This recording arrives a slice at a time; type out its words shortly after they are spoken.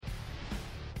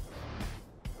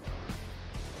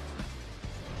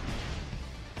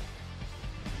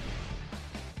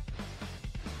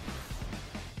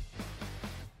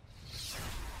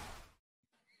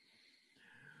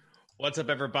What's up,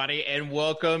 everybody, and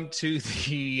welcome to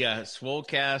the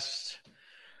Swolecast.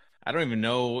 I don't even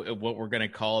know what we're going to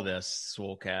call this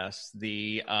Swolecast.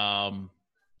 The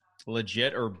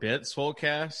legit or bit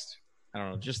Swolecast? I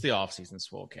don't know, just the off-season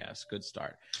Swolecast. Good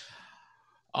start.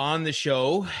 On the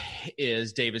show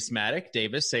is Davis Maddock.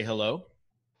 Davis, say hello.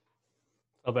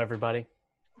 What's up, everybody?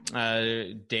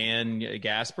 Dan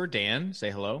Gasper. Dan,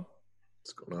 say hello.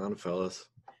 What's going on, fellas?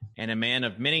 And a man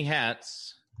of many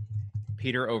hats,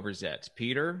 Peter Overzet.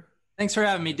 Peter? Thanks for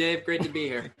having me, Dave. Great to be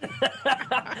here.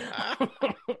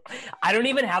 I don't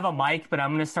even have a mic, but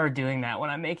I'm going to start doing that when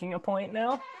I'm making a point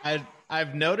now.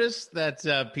 I've noticed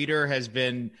that Peter has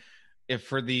been, if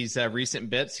for these recent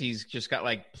bits, he's just got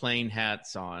like plain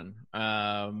hats on.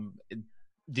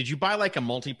 Did you buy like a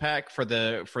multi-pack for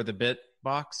the bit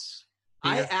box,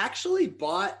 Peter? I actually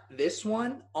bought this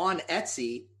one on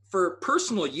Etsy for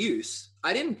personal use.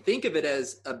 I didn't think of it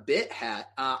as a bit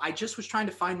hat. I just was trying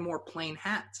to find more plain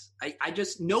hats. I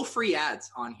just, no free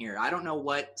ads on here. I don't know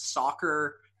what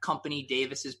soccer company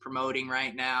Davis is promoting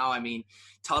right now. I mean,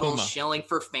 Tuttle's shilling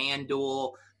for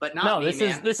FanDuel, but not me,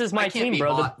 man. This is my team,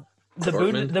 bro.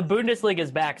 The Bundesliga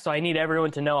is back, so I need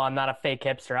everyone to know I'm not a fake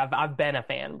hipster. I've been a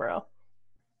fan, bro.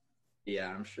 Yeah,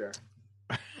 I'm sure.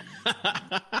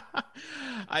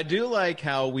 I do like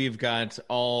how we've got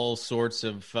all sorts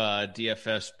of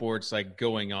DFS sports like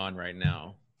going on right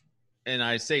now. And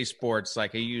I say sports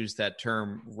like I use that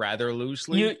term rather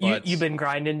loosely. You've been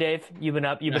grinding, Dave. You've been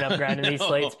up grinding these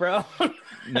slates, bro.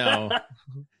 No.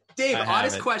 Dave,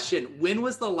 honest question. What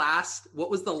was the last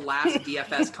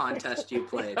DFS contest you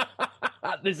played?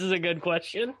 This is a good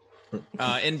question.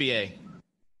 NBA.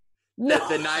 No.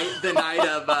 The night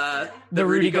of the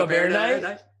Rudy Gobert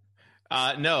night?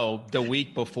 No, the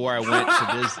week before I went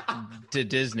to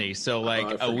Disney. So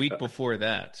like a week before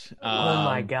that. Oh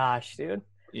my gosh, dude.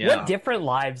 Yeah. What different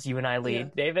lives you and I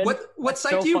lead, David. What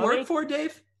site do you work for,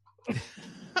 Dave?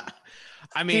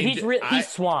 I mean, dude, he's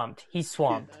swamped. He's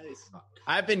swamped.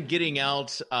 I've been getting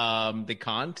out the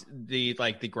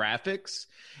graphics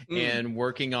and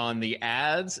working on the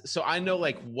ads. So I know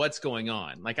like what's going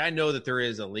on. Like I know that there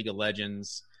is a League of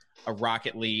Legends, a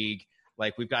Rocket League.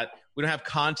 Like we don't have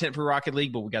content for Rocket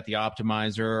League, but we got the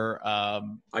optimizer.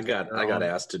 I got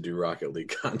asked to do Rocket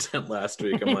League content last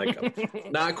week. I'm like, I'm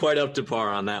not quite up to par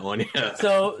on that one yet.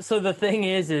 So the thing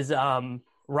is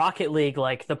Rocket League,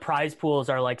 like the prize pools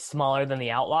are like smaller than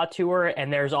the Outlaw Tour,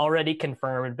 and there's already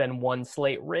confirmed been one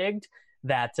slate rigged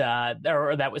that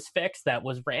was fixed that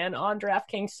was ran on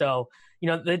DraftKings. So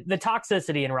the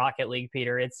toxicity in Rocket League,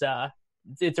 Peter, it's a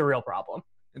real problem.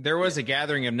 There was a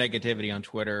gathering of negativity on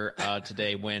Twitter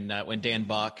today when Dan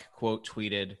Buck quote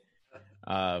tweeted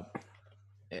a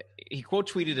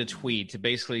tweet to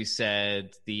basically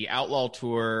said the Outlaw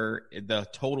Tour, the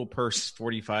total purse is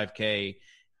 $45K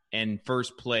and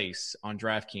first place on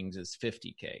DraftKings is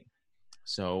 $50K.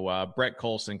 So Brett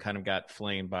Colson kind of got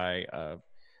flamed by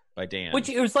Dan. Which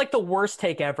it was like the worst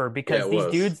take ever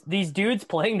because these dudes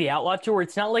playing the Outlaw Tour,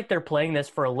 it's not like they're playing this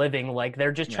for a living. Like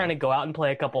they're just trying to go out and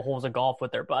play a couple holes of golf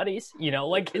with their buddies.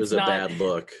 Like it was a bad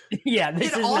look. Yeah,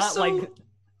 this is not like.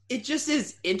 It just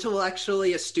is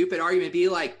intellectually a stupid argument. Be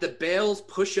like the Bales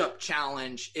push-up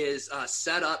challenge is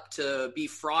set up to be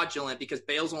fraudulent because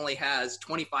Bales only has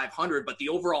 2,500, but the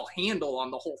overall handle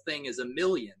on the whole thing is $1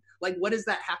 million. Like, what does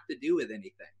that have to do with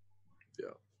anything?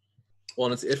 Yeah.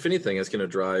 Well, and if anything, it's going to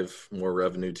drive more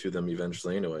revenue to them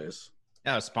eventually anyways.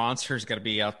 Yeah, sponsors got to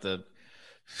be out the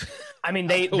I mean,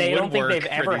 they don't think they've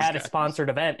ever had a sponsored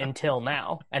event until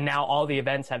now. And now all the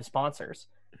events have sponsors.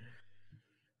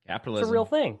 Capitalism. It's a real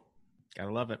thing.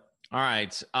 Gotta love it. All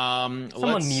right.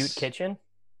 Someone mute Kitchen.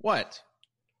 What?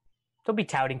 Don't be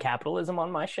touting capitalism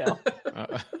on my show.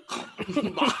 My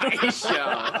show.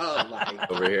 Oh, my.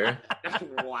 Over here.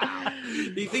 Wow.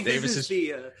 Do you think Davis this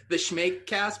is the Schmake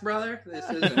cast, brother? This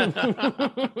isn't.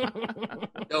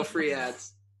 No free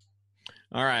ads.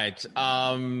 All right.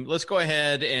 Let's go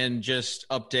ahead and just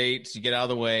update, to get out of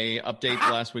the way, update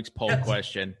last week's poll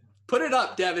question. Put it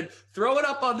up, Devin. Throw it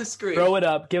up on the screen. Throw it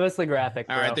up. Give us the graphic,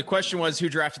 bro. All right. The question was, who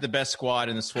drafted the best squad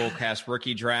in the Swolecast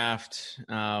rookie draft?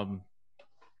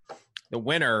 The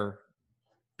winner,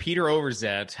 Peter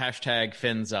Overzet, hashtag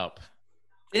fins up.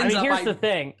 Here's the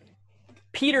thing.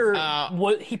 Peter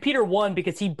won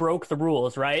because he broke the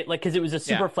rules, right? Like, because it was a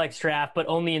super flex draft, but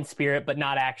only in spirit, but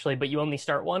not actually. But you only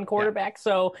start one quarterback,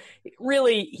 so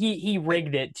really he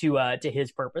rigged it to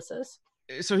his purposes.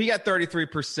 So he got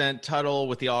 33%. Tuttle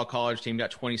with the all college team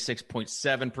got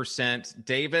 26.7%.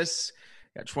 Davis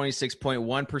got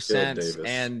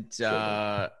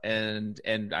 26.1%,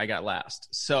 and I got last.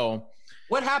 So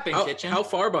What happened, Kitchen? How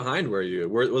far behind were you?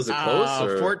 Was it close?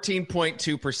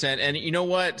 14.2%. And you know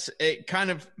what? It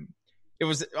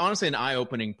was honestly an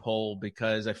eye-opening poll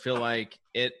because I feel like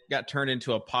it got turned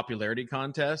into a popularity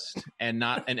contest and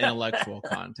not an intellectual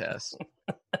contest.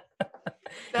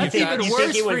 That's even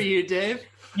worse for you, Dave.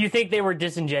 You think they were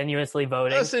disingenuously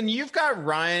voting? Listen, you've got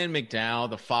Ryan McDowell,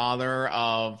 the father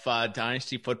of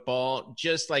Dynasty football,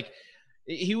 just like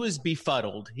he was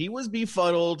befuddled. He was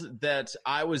befuddled that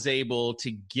I was able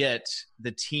to get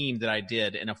the team that I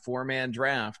did in a 4-man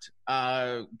draft.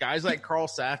 Guys like Carl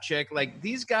Safchik, like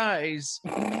these guys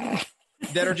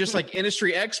that are just like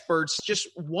industry experts, just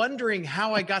wondering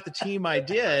how I got the team I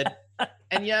did,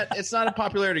 and yet it's not a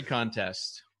popularity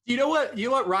contest. You know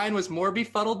what Ryan was more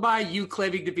befuddled by? You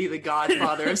claiming to be the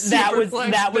godfather of that was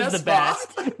Superflex the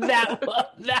best.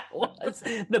 that was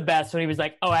the best when he was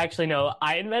like, "Oh, actually, no,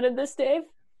 I invented this, Dave."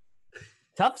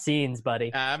 Tough scenes,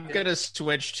 buddy. I'm gonna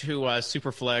switch to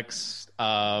Superflex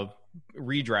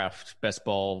redraft best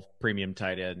ball premium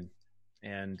tight end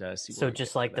and see. So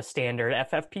just like the standard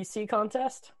FFPC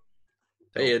contest.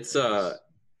 Hey, it's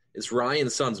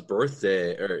Ryan's son's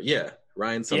birthday,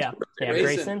 Ryan's son's birthday. Yeah,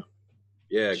 Grayson.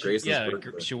 Yeah, Grayson's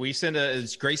birthday. Should we send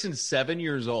Grayson's 7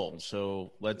 years old,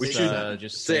 so let's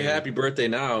just say happy birthday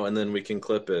now, and then we can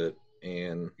clip it.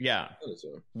 And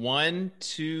 1,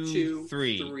 2,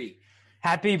 3.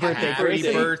 Happy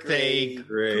birthday,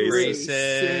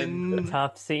 Grayson.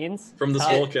 Tough scenes from the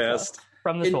Swolecast.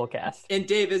 And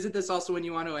Dave, isn't this also when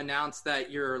you want to announce that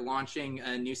you're launching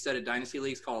a new set of Dynasty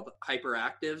Leagues called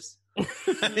Hyperactives?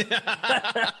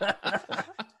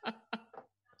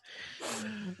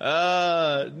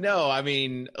 No, I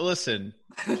mean, listen,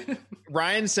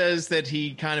 Ryan says that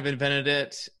he kind of invented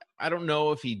it. I don't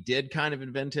know if he did kind of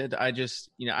invent it. I just,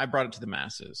 I brought it to the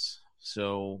masses.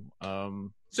 So,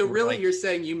 really you're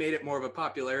saying you made it more of a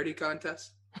popularity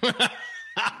contest?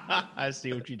 I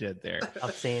see what you did there.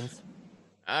 Tough scenes.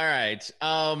 All right.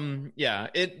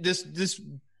 This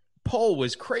poll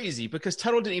was crazy because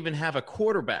Tuttle didn't even have a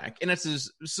quarterback, and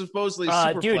it's supposedly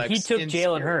super dude, flex. he took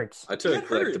Jalen Hurts. I took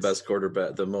the best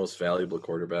quarterback, the most valuable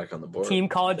quarterback on the board. Team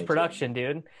college production,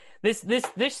 dude.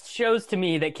 This shows to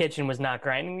me that Kitchen was not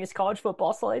grinding these college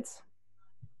football slates.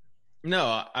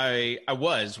 No, I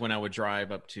was when I would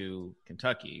drive up to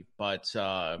Kentucky, but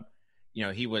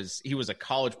he was a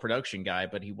college production guy,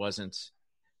 but he's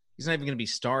not even going to be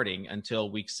starting until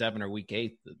week 7 or week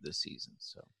 8 this season.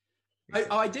 So.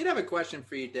 I did have a question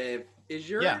for you, Dave. Is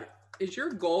your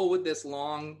goal with this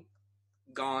long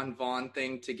gone Vaughn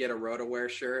thing to get a RotoWear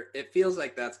shirt? It feels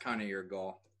like that's kind of your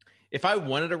goal. If I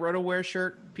wanted a RotoWear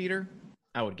shirt, Peter,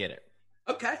 I would get it.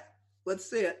 Okay, let's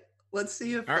see it. Let's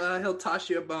see if he'll toss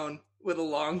you a bone with a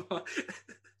long one.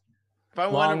 If I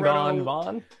wanted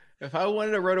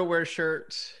a RotoWear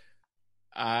shirt,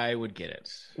 I would get it.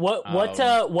 What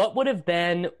would have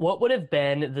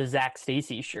been the Zach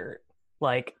Stacy shirt?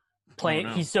 Like playing,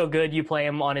 he's so good you play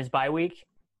him on his bye week.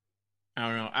 I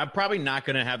don't know. I'm probably not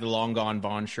going to have the long gone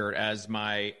Vaughn shirt as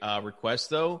my request,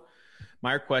 though.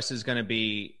 My request is going to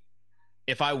be,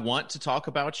 if I want to talk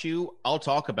about you, I'll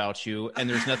talk about you, and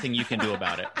there's nothing you can do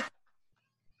about it.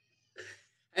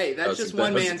 Hey, that's just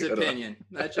one man's opinion.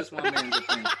 That's just one man's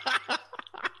opinion.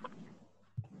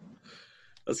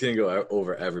 That's going to go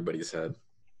over everybody's head.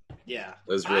 Yeah.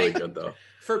 It was really good, though.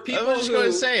 For people Let's go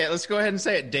ahead and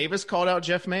say it. Davis called out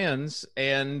Jeff Manns,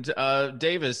 and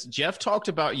Jeff talked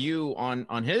about you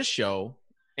on his show.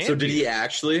 So did he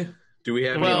actually? Do we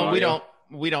have? Well,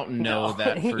 we don't know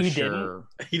that for sure.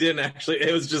 He didn't actually.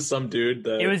 It was just some dude.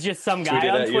 It was just some guy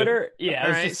on Twitter. Yeah, it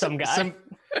was just some guy.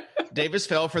 Davis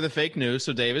fell for the fake news.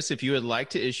 So Davis, if you would like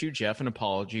to issue Jeff an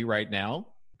apology right now,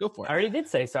 go for it. I already did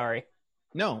say sorry.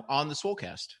 No, on the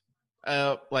Swolecast.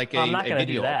 I'm not going to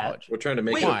do that. Apology. We're trying to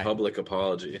make a public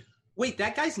apology. Wait,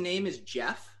 that guy's name is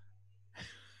Jeff?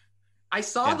 I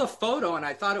saw the photo and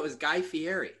I thought it was Guy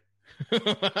Fieri.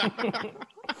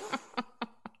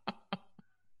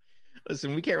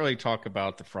 Listen, we can't really talk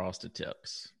about the frosted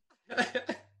tips.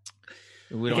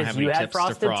 We don't because have any tips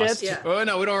to frost. Yeah. Oh,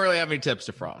 no, we don't really have any tips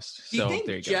to frost. Do you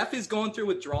think Jeff is going through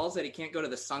withdrawals that he can't go to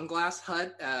the Sunglass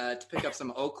Hut to pick up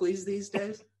some Oakleys these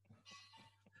days?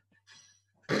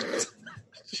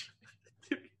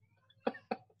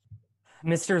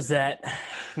 Mr.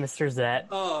 Zet.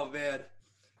 Oh, man.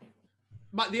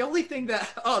 But the only thing that...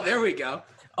 Oh, there we go.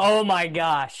 Oh, my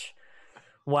gosh.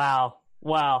 Wow.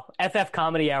 FF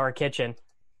Comedy Hour Kitchen.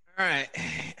 All right.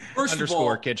 First of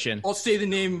all, Kitchen. I'll say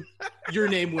your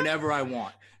name whenever I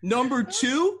want. Number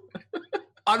 2,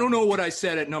 I don't know what I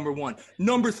said at number 1.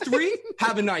 Number 3,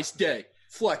 have a nice day.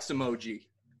 Flex emoji.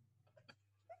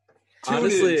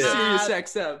 Honestly, Sirius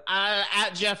XM.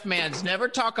 At Jeff Mans, never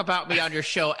talk about me on your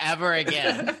show ever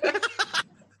again.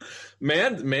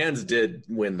 Mans did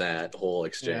win that whole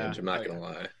exchange. Yeah. I'm not gonna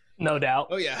lie. No doubt.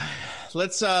 Oh yeah,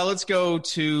 let's go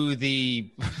to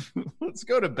the let's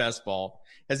go to best ball.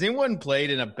 Has anyone played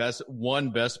in a best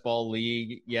ball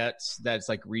league yet? That's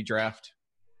like redraft.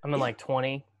 I'm in like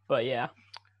 20, but yeah.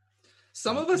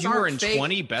 Some of us You were aren't in fake,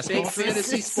 20 best fake ball?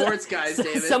 fantasy sports guys,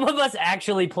 David. Some of us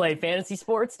actually play fantasy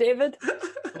sports, David.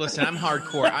 Listen, I'm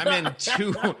hardcore. I'm in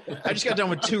 2. I just got done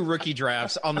with 2 rookie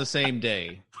drafts on the same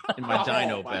day in my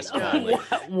Dino my best God. ball league.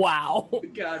 Wow.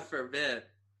 God forbid.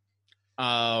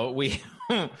 We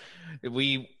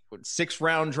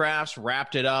 6-round drafts,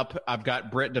 wrapped it up. I've got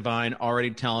Britt Devine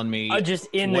already telling me Just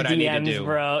in the what I need to DMs, do.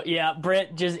 bro. Yeah,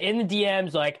 Britt, just in the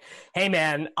DMs, like, hey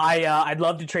man, I'd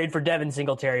love to trade for Devin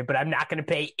Singletary, but I'm not going to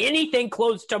pay anything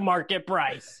close to market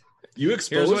price. You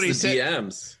exposed what he the said.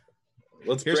 DMs.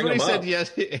 Let's Here's bring what them he up.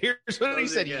 said. Yes, here's what he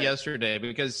Those are said good. yesterday,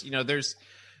 because there's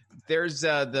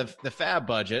the fab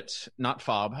budget, not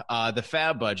fob, the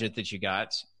fab budget that you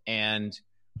got, and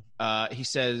he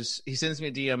sends me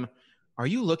a DM. Are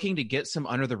you looking to get some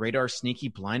under the radar sneaky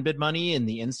blind bid money in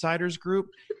the insiders group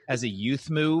as a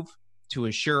youth move to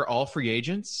assure all free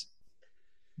agents?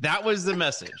 That was the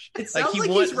message. It sounds like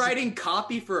he's writing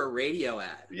copy for a radio ad.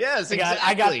 Yes, I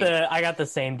exactly. got the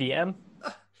same DM.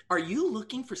 Are you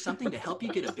looking for something to help you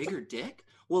get a bigger dick?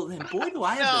 Well, then, boy, do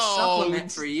I have the No.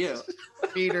 supplement for you.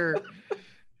 Peter.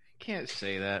 Can't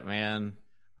say that, man.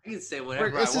 I can say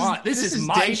whatever This I want. This is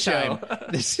my daytime. show.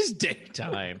 This is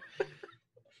daytime.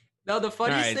 No, the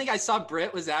funniest All right. thing, I saw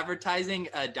Britt was advertising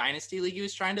a dynasty league he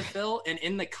was trying to fill, and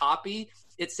in the copy,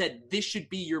 it said, this should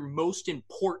be your most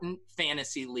important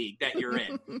fantasy league that you're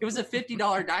in. It was a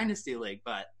 $50 dynasty league,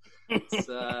 but it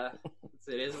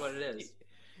is what it is.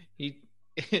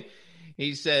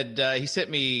 He said he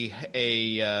sent me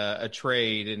a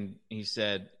trade, and he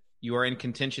said, you are in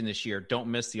contention this year. Don't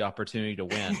miss the opportunity to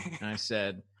win. And I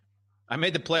said, I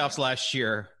made the playoffs last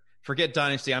year. Forget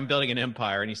dynasty. I'm building an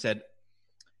empire. And he said,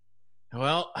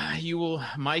 well,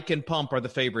 Mike and Pump are the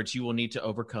favorites. You will need to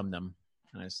overcome them.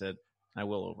 And I said, I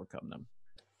will overcome them.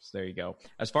 So there you go.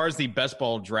 As far as the best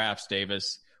ball drafts,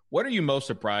 Davis, what are you most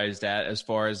surprised at as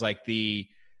far as like the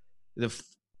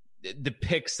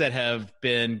picks that have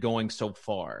been going so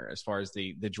far, as far as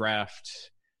the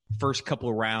draft first couple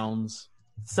of rounds?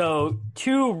 So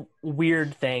 2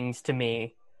 weird things to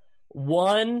me.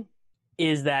 One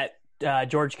is that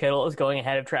George Kittle is going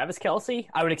ahead of Travis Kelce.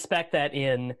 I would expect that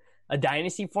in a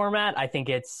dynasty format. I think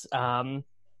it's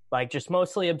just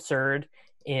mostly absurd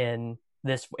in a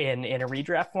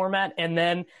redraft format. And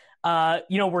then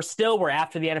we're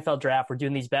after the NFL draft. We're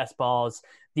doing these best balls.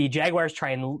 The Jaguars try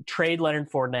and trade Leonard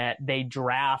Fournette.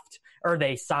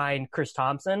 They sign Chris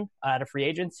Thompson out of free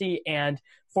agency, and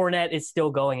Fournette is still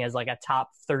going as like a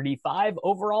top 35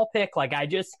 overall pick. Like I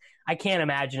can't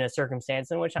imagine a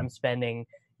circumstance in which I'm spending,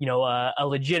 a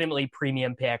legitimately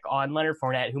premium pick on Leonard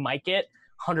Fournette, who might get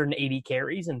 180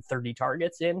 carries and 30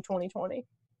 targets in 2020.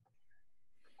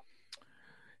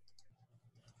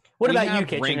 What about you,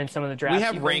 Kitchen, in some of the drafts? We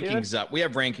have rankings up. We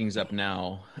have rankings up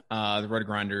now. The Road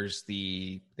Grinders,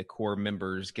 the core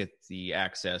members get the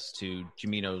access to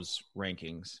Jamino's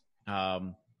rankings. I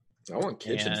want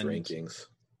Kitchen's rankings.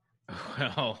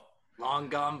 Well, Long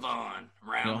gone Vaughn.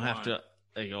 You'll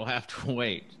have to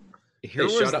wait. Hey,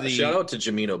 shout out to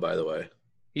Jamino, by the way.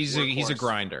 He's a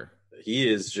grinder.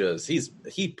 He is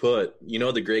he put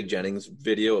the Greg Jennings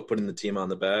video of putting the team on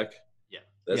the back.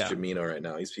 That's Jamino right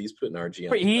now. He's putting RG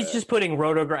on. He's just putting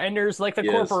Roto Grinders, like the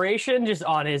corporation, just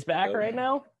on his back right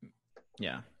now.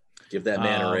 Yeah, give that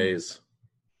man a raise.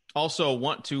 Also,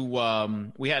 want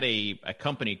to we had a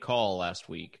company call last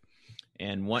week,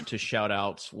 and want to shout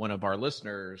out one of our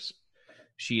listeners.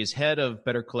 She is head of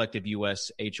Better Collective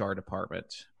US HR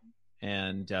department,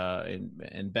 and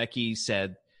Becky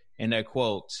said, and I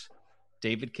quote,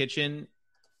 "David Kitchen,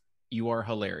 you are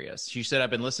hilarious." She said, I've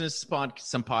been listening to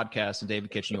some podcasts, and David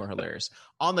Kitchen, you are hilarious.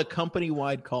 On the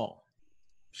company-wide call.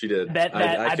 She did.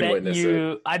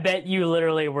 I bet you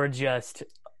literally were just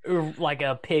like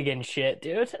a pig in shit,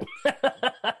 dude.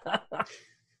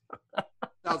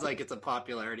 Sounds like it's a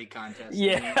popularity contest.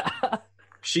 Yeah.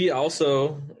 She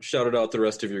also shouted out the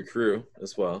rest of your crew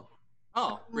as well.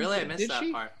 Oh, really? I missed that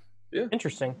part. Yeah.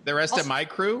 Interesting. The rest of my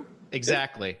crew?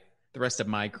 Exactly. The rest of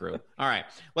my crew. All right.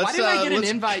 Why did I get an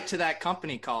invite to that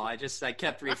company call? I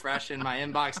kept refreshing. My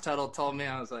inbox told me.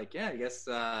 I was like, yeah, I guess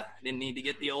I didn't need to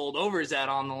get the old Overzet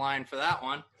on the line for that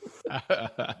one.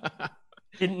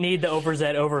 Didn't need the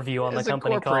overset overview on the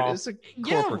company call. It's a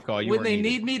corporate call. When they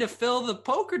need me to fill the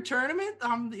poker tournament,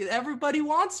 everybody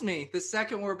wants me. The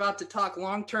second we're about to talk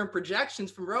long-term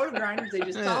projections from Roto Grinders, they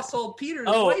just toss old Peter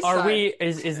to the wayside. Are we?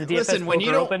 Is the DFS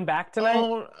poker open back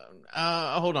tonight?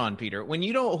 Hold on, Peter. When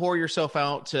you don't whore yourself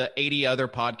out to 80 other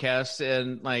podcasts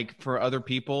and like for other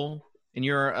people, and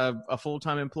you're a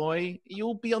full-time employee,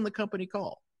 you'll be on the company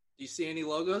call. Do you see any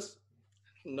logos?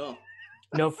 No.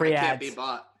 No free ads. Can't be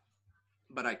bought.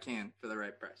 But I can for the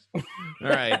right price. All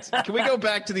right. Can we go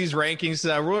back to these rankings?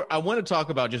 I want to talk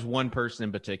about just one person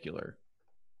in particular,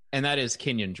 and that is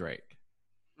Kenyon Drake.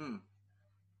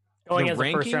 Going as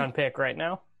a first-round pick right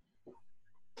now.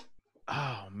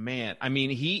 Oh, man. I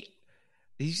mean,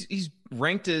 he's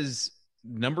ranked as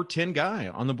number 10 guy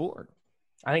on the board.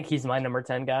 I think he's my number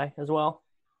 10 guy as well.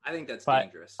 I think that's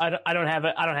dangerous. I don't have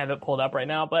it pulled up right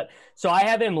now, but so I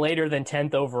have him later than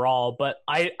 10th overall. But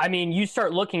I mean, you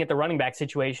start looking at the running back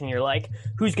situation, you're like,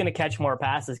 who's going to catch more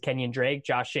passes? Kenyon Drake,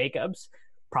 Josh Jacobs,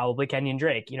 probably Kenyon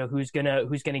Drake. You know, who's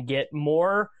gonna get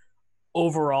more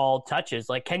overall touches?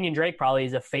 Like Kenyon Drake probably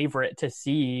is a favorite to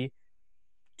see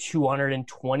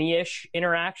 220-ish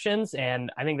interactions,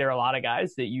 and I think there are a lot of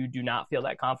guys that you do not feel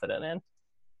that confident in.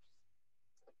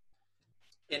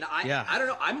 And I don't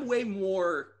know. I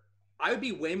would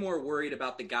be way more worried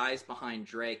about the guys behind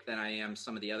Drake than I am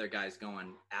some of the other guys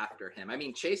going after him. I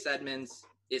mean, Chase Edmonds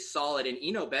is solid, and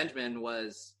Eno Benjamin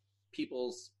was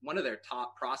one of their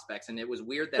top prospects, and it was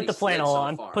weird that Put the flannel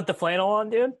on. Put the flannel on,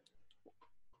 dude.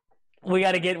 We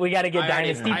gotta get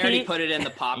Dynasty. I already put it in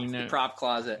the prop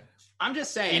closet. I'm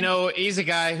just saying. You know, he's a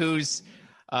guy who's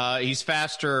he's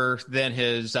faster than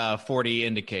his 40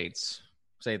 indicates.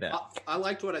 Say that. I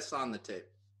liked what I saw on the tape.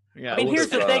 Yeah. I mean, here's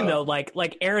the thing, though.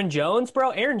 Like Aaron Jones,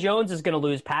 bro. Aaron Jones is going to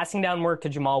lose passing down work to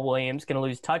Jamal Williams, going to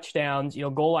lose touchdowns,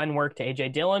 goal line work to A.J.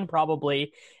 Dillon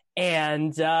probably.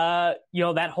 And,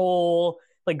 that whole,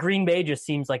 like, Green Bay just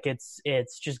seems like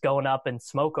it's just going up in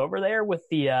smoke over there with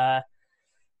the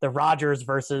Rodgers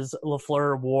versus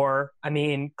LaFleur war. I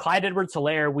mean, Clyde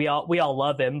Edwards-Helaire, we all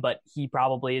love him, but he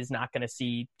probably is not going to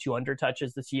see 200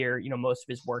 touches this year. Most of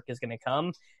his work is going to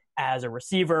come as a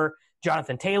receiver.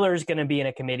 Jonathan Taylor is going to be in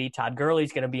a committee. Todd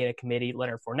Gurley's going to be in a committee.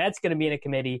 Leonard Fournette's going to be in a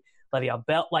committee. Le'Veon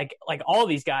Bell, like all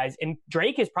these guys. And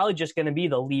Drake is probably just going to be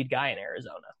the lead guy in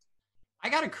Arizona. I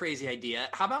got a crazy idea.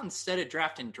 How about instead of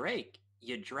drafting Drake,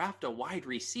 you draft a wide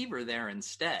receiver there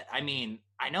instead? I mean,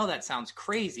 I know that sounds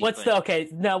crazy. What's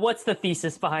the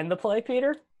thesis behind the play,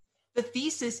 Peter? The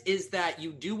thesis is that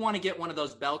you do want to get one of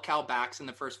those bell cow backs in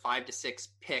the first 5 to 6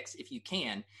 picks if you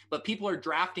can, but people are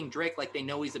drafting Drake like they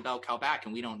know he's a bell cow back,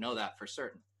 and we don't know that for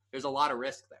certain. There's a lot of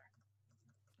risk there.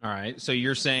 All right, so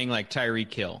you're saying like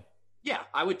Tyreek Hill? Yeah,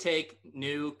 I would take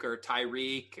Nuke or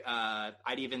Tyreek.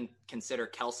 I'd even consider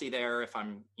Kelsey there if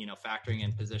I'm, factoring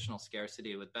in positional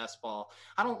scarcity with best ball.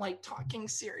 I don't like talking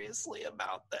seriously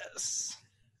about this.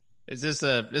 This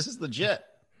is legit?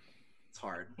 It's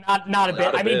hard. Not a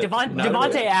bit. I mean,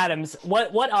 Devontae Adams,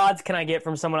 what odds can I get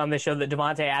from someone on this show that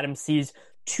Devontae Adams sees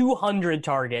 200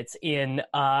 targets in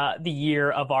the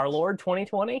year of our Lord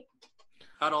 2020?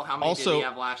 Huddle, how many did he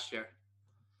have last year?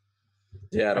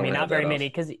 Yeah, I mean, not very many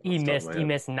because he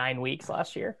missed 9 weeks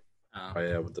last year. Oh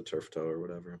yeah, with the turf toe or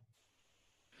whatever.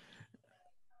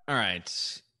 All right.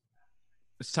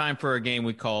 It's time for a game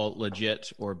we call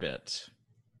Legit or Bit.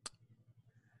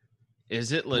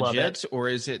 Is it legit or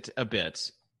is it a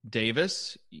bit?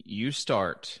 Davis, you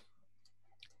start.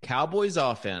 Cowboys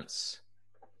offense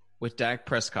with Dak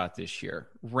Prescott this year.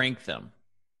 Rank them.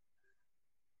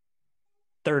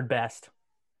 Third best.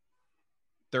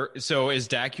 So is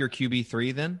Dak your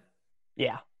QB3 then?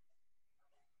 Yeah.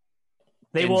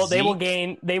 They will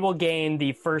gain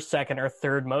the first, second, or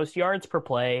third most yards per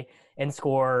play and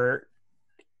score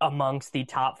amongst the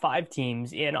top 5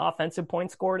 teams in offensive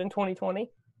points scored in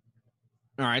 2020.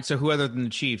 All right, so who other than the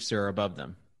Chiefs are above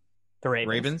them? The Ravens.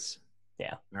 Ravens?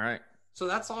 Yeah. All right. So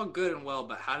that's all good and well,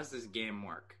 but how does this game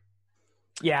work?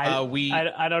 Yeah,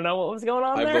 I don't know what was going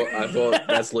on there. I vote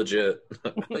that's legit.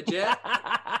 Legit?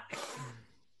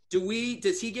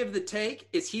 Does he give the take?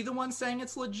 Is he the one saying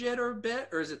it's legit or a bit,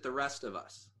 or is it the rest of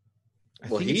us?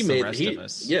 Well,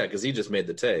 yeah, because he just made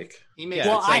the take.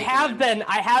 I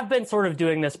have been sort of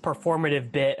doing this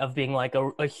performative bit of being like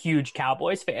a huge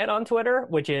Cowboys fan on Twitter,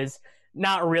 which is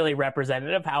not really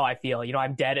representative of how I feel.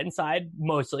 I'm dead inside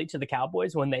mostly to the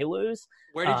Cowboys when they lose.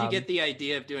 Where did you get the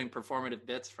idea of doing performative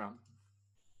bits from?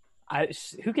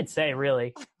 Who could say,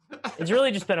 really? It's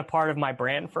really just been a part of my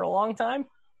brand for a long time.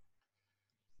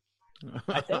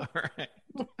 I think. All right.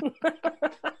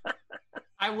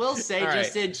 I will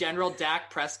say, in general, Dak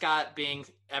Prescott being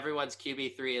everyone's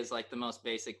QB3 is like the most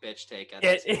basic bitch take.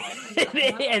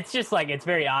 It's just like, it's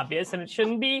very obvious, and it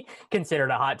shouldn't be considered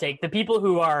a hot take. The people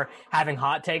who are having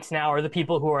hot takes now are the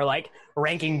people who are like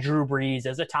ranking Drew Brees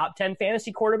as a top 10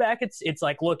 fantasy quarterback. It's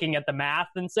like looking at the math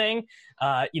and saying,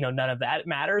 none of that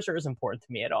matters or is important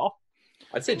to me at all.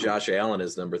 I'd say Josh Allen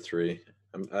is number 3.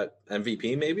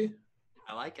 MVP maybe.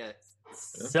 I like it.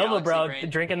 Silva, bro,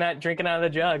 drinking out of the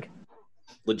jug.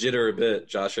 Legit or a bit,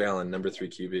 Josh Allen, number 3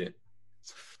 QB.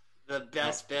 The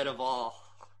best bit of all.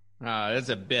 It's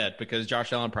a bit because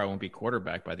Josh Allen probably won't be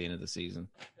quarterback by the end of the season.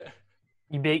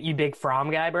 You big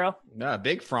Fromm guy, bro? No,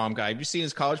 big Fromm guy. Have you seen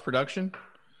his college production?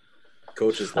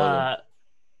 Coaches love him.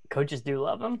 Coaches do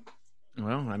love him.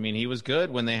 Well, I mean, he was good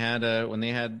when they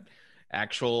had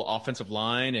actual offensive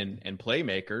line and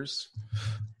playmakers.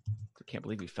 I can't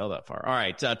believe we fell that far. All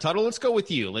right, Tuttle, let's go with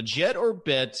you. Legit or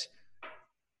bit,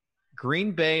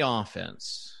 Green Bay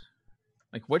offense.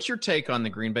 Like, what's your take on the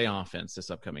Green Bay offense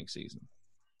this upcoming season?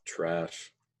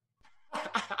 Trash.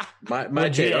 My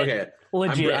take. Okay,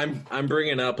 legit. I'm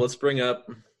bringing up. Let's bring up.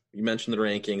 You mentioned the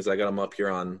rankings. I got them up here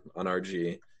on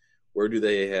RG. Where do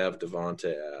they have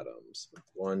Devontae Adams?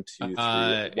 1, 2, 3.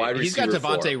 Wide receiver. He's got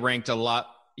Devontae 4. ranked a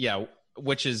lot. Yeah,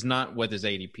 which is not what his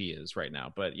ADP is right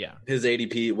now. But yeah, his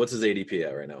ADP. What's his ADP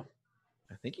at right now?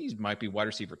 I think he might be wide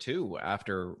receiver 2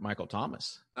 after Michael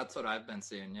Thomas. That's what I've been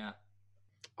seeing. Yeah.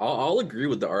 I'll agree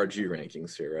with the RG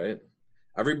rankings here, right?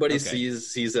 Everybody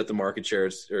sees that the market share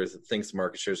or thinks the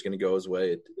market share is going to go his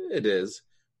way. It is,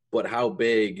 but how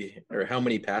big or how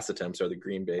many pass attempts are the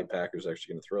Green Bay Packers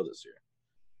actually going to throw this year?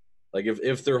 Like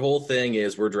if their whole thing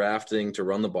is we're drafting to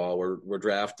run the ball, we're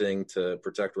drafting to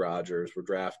protect Rodgers, we're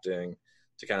drafting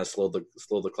to kind of slow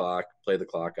the clock, play the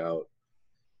clock out.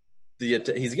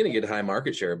 He's going to get high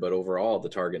market share, but overall the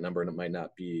target number might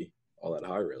not be all that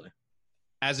high, really.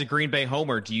 As a Green Bay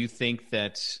homer, do you think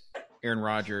that Aaron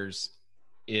Rodgers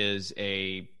is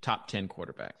a top 10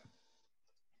 quarterback?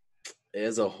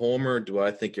 As a homer, do I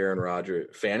think Aaron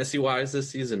Rodgers, fantasy-wise this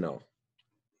season? No.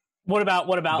 What about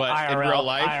but IRL? In real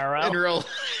life? IRL?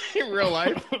 In real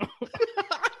life?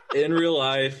 In real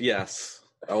life, yes.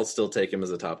 I'll still take him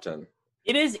as a top 10.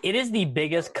 It is the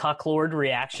biggest cucklord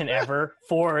reaction ever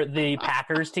for the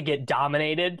Packers to get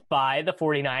dominated by the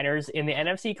 49ers in the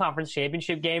NFC Conference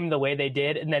Championship game the way they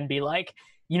did, and then be like,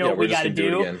 what we got to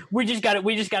do? We just got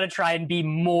to try and be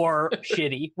more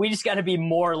shitty. We just got to be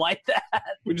more like that.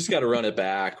 We just got to run it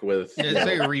back with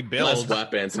rebuild less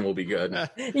weapons, and we'll be good.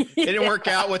 It didn't work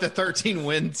out with a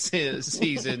 13-win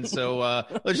season, so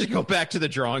let's just go back to the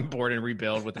drawing board and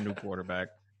rebuild with a new quarterback,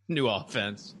 new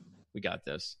offense. We got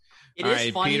this. It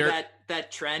is funny Peter.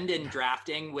 that trend in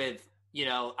drafting with,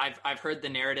 I've heard the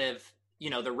narrative,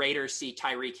 the Raiders see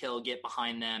Tyreek Hill get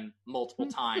behind them multiple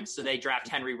times, so they draft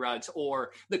Henry Ruggs,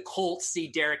 or the Colts see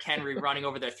Derrick Henry running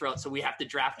over their throat, so we have to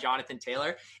draft Jonathan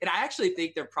Taylor. And I actually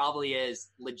think there probably is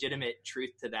legitimate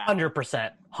truth to that.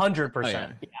 100%.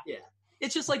 Oh, yeah.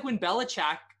 It's just like when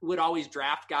Belichick would always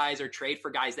draft guys or trade for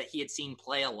guys that he had seen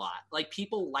play a lot. Like,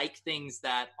 people like things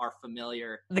that are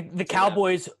familiar. The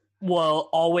Cowboys will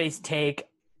always take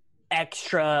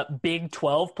extra Big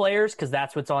 12 players because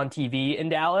that's what's on TV in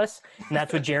Dallas, and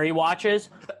that's what Jerry watches,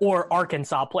 or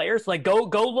Arkansas players. Like, go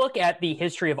look at the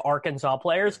history of Arkansas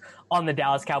players on the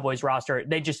Dallas Cowboys roster.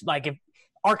 They just, like, if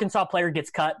Arkansas player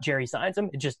gets cut, Jerry signs him.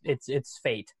 It's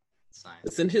fate.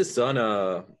 Isn't his son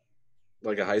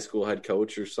like a high school head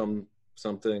coach or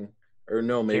something? Or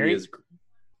no, maybe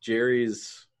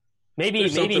Jerry's. Maybe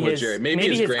his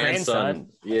grandson.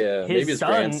 Yeah, maybe his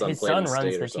grandson. His son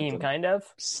runs the team, kind of.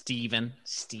 Steven.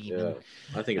 Yeah,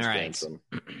 I think it's grandson.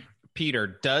 Peter,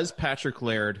 does Patrick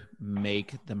Laird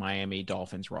make the Miami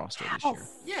Dolphins roster this year?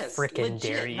 Yes, freaking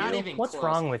dare you! What's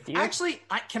wrong with you? Actually,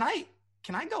 can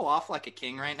I go off like a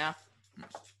king right now?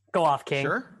 Go off, king.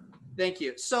 Sure. Thank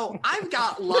you. So I've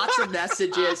got lots of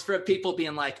messages from people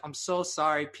being like, I'm so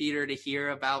sorry, Peter, to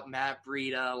hear about Matt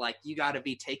Breida. Like, you got to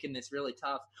be taking this really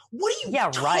tough. What are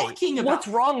you talking about? What's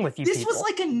wrong with you This people? was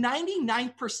like a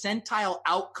 99th percentile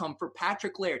outcome for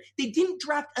Patrick Laird. They didn't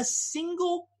draft a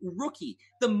single rookie.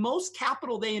 The most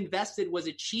capital they invested was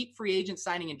a cheap free agent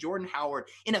signing in Jordan Howard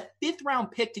and a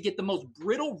 5th-round pick to get the most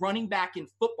brittle running back in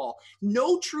football.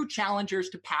 No true challengers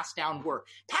to pass down work.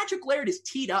 Patrick Laird is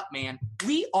teed up, man.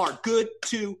 We are good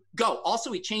to go.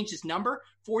 Also, he changed his number,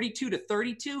 42 to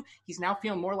 32. He's now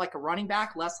feeling more like a running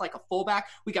back, less like a fullback.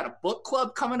 We got a book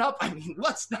club coming up. I mean,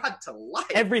 what's not to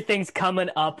like? Everything's coming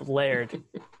up, Laird.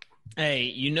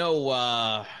 Hey,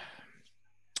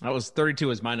 I was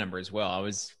 32 as my number as well. I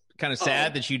was kind of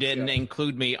sad that you didn't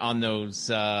include me on those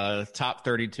top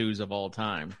 32s of all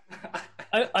time.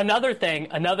 Another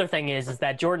thing is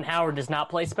that Jordan Howard does not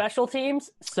play special teams.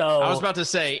 So I was about to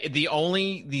say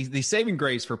the saving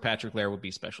grace for Patrick Laird would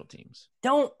be special teams.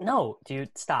 No,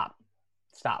 dude, stop.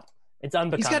 It's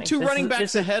unbecoming. He's got two running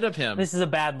backs ahead of him. This is a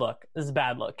bad look.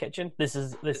 Kitchen. This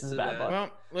is a bad look. Well,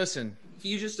 listen,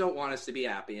 you just don't want us to be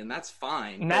happy, and that's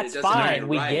fine. And that's fine.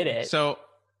 We get it. So,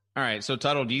 all right. So,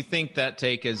 Tuttle, do you think that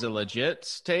take is a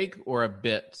legit take or a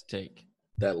bit take?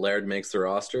 That Laird makes the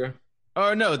roster?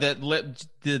 Oh no,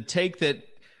 the take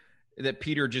that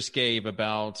Peter just gave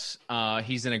about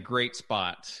he's in a great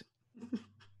spot.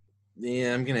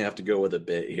 Yeah, I'm gonna have to go with a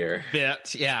bit here.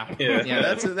 Bit, yeah.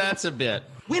 That's a bit.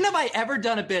 When have I ever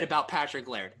done a bit about Patrick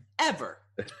Laird? Ever?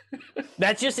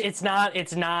 That's just it's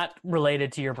not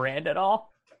related to your brand at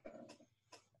all.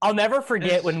 I'll never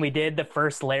forget when we did the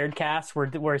first Laird cast.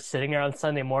 We're sitting there on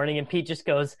Sunday morning, and Pete just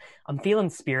goes, "I'm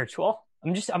feeling spiritual.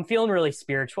 I'm feeling really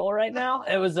spiritual right now."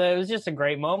 It was just a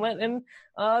great moment in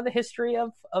the history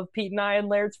of Pete and I and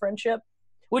Laird's friendship.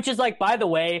 Which is, like, by the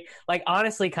way, like,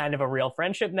 honestly kind of a real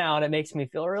friendship now, and it makes me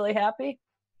feel really happy.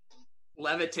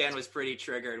 Levitan was pretty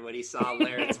triggered when he saw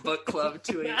Laird's book club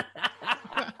tweet.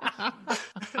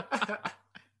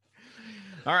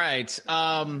 All right.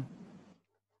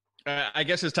 I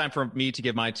guess it's time for me to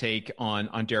give my take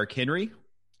on Derrick Henry,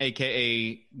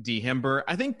 a.k.a. D. Hember.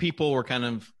 I think people were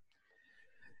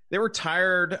they were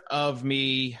tired of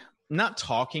me not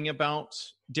talking about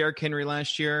Derrick Henry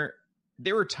last year.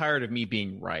 They were tired of me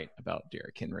being right about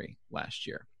Derrick Henry last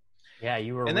year. Yeah,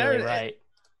 you were really right.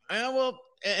 Well,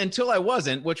 until I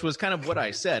wasn't, which was kind of what I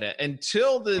said.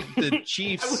 Until the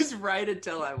Chiefs. I was right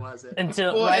until I wasn't.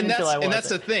 Until I wasn't. And that's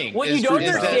the thing. What you don't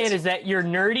understand is that your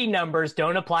nerdy numbers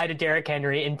don't apply to Derrick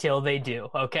Henry until they do,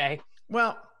 okay?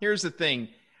 Well, here's the thing.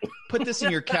 Put this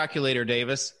in your calculator,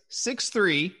 Davis.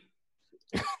 6'3".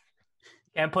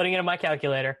 I'm putting it in my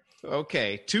calculator.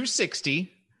 Okay,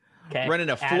 260. Okay. Running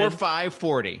a 4.5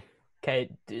 40. Okay.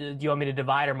 Do you want me to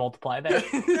divide or multiply that?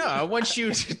 No, I want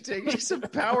you to take some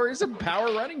power. He's a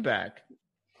power running back.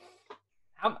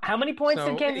 How many points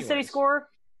did Kansas City score?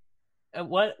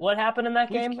 What happened in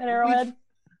that game at Arrowhead?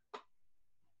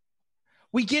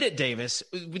 We get it, Davis.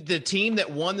 The team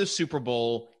that won the Super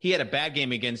Bowl, he had a bad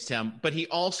game against him, but he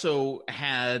also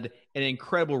had an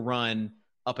incredible run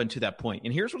up until that point.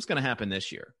 And here's what's going to happen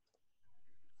this year.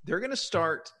 They're going to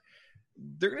start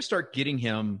getting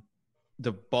him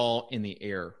the ball in the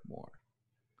air more.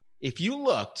 If you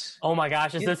looked... Oh my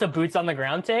gosh, is this a boots on the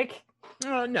ground take?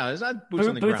 No, it's not boots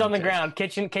on the ground. Boots on the ground.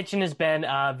 Kitchen has been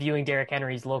viewing Derrick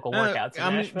Henry's local workouts in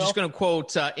Nashville. I'm just going to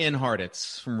quote N.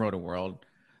 Harditz from RotoWorld.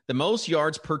 The most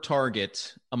yards per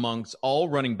target amongst all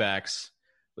running backs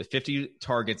with 50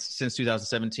 targets since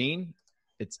 2017,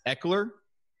 it's Eckler,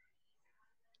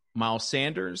 Miles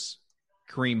Sanders,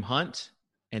 Kareem Hunt,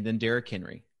 and then Derrick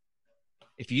Henry.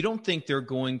 If you don't think they're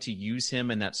going to use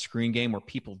him in that screen game where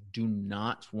people do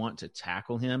not want to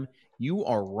tackle him, you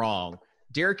are wrong.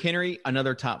 Derrick Henry,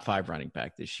 another top 5 running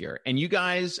back this year. And you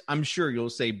guys, I'm sure you'll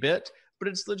say bit, but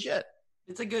it's legit.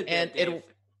 It's a good bit, and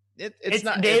it's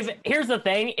not. Dave, here's the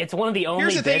thing. It's one of the only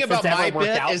here's the thing about my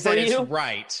bit is that it's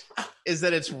right. Is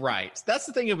that it's right. That's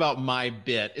the thing about my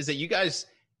bit is that you guys,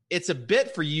 it's a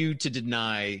bit for you to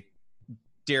deny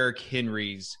Derrick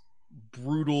Henry's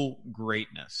brutal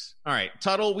greatness. All right,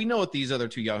 Tuttle, we know what these other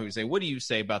two Yahoos say. What do you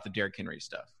say about the Derrick Henry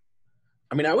stuff?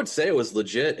 I mean, I would say it was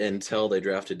legit until they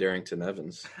drafted Darrington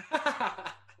Evans.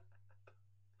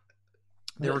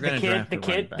 They were going to draft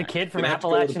the kid from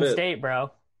Appalachian State,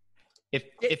 bro.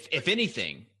 If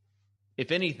anything,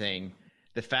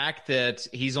 the fact that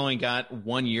he's only got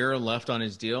 1 year left on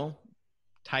his deal,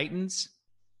 Titans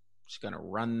just going to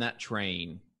run that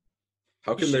train.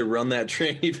 How can they run that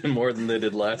train even more than they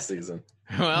did last season?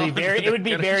 Well, it would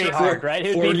be very hard, right?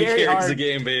 It would be very hard. A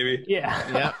game, baby.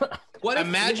 Yeah. What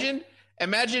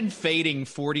imagine fading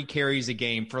 40 carries a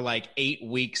game for like 8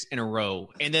 weeks in a row,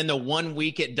 and then the 1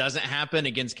 week it doesn't happen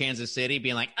against Kansas City,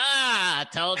 being like, I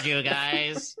told you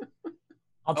guys.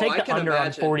 I'll take the under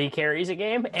on 40 carries a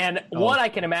game, and one, I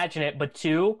can imagine it, but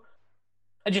two,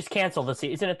 I just cancel the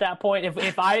season at that point.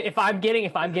 If I'm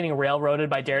getting railroaded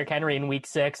by Derrick Henry in week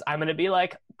 6, I'm going to be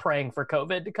like praying for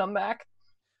COVID to come back.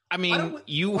 I mean,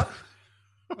 go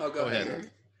ahead.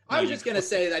 I was just going to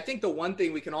say, I think the one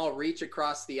thing we can all reach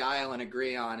across the aisle and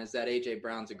agree on is that AJ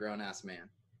Brown's a grown-ass man.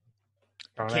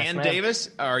 Davis,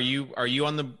 are you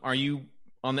on the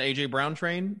AJ Brown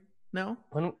train now?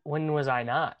 When was I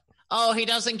not? Oh, he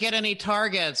doesn't get any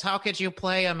targets. How could you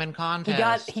play him in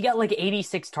contest? He got like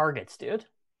 86 targets, dude.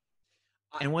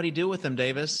 And what'd he do with them,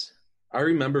 Davis? I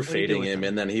remember fading him,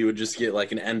 and then he would just get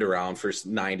like an end around for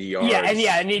 90 yards.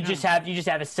 And you just have a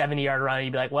 70-yard run. And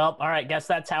you'd be like, well, all right, guess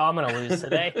that's how I'm gonna lose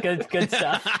today. Good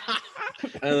stuff.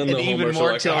 And then the even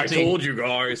more like, I told you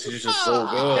guys, he's just so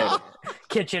good.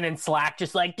 Kitchen and Slack,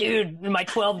 just like, dude, my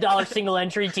 $12 single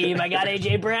entry team, I got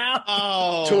AJ Brown.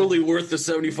 Oh, Totally worth the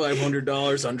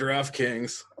 $7,500 on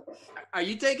DraftKings. Are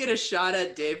you taking a shot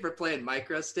at Dave for playing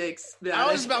micro stakes?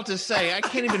 I was about to say, I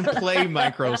can't even play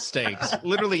micro stakes.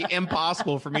 Literally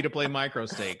impossible for me to play micro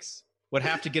stakes. Would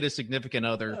have to get a significant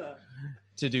other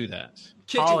to do that.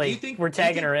 Kitchen, Holly, we're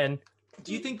tagging her in.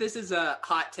 Do you think this is a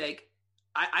hot take?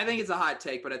 I think it's a hot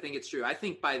take, but I think it's true. I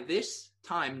think by this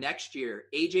time next year,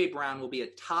 AJ Brown will be a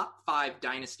top 5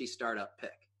 dynasty startup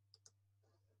pick.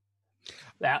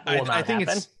 That will not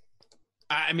happen.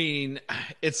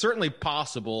 It's certainly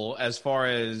possible as far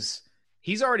as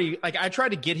he's already, like, I tried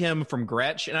to get him from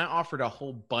Gretsch, and I offered a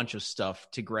whole bunch of stuff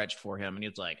to Gretsch for him, and he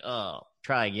was like, oh,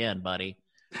 try again, buddy.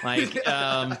 Like,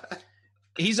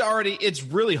 he's already, it's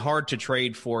really hard to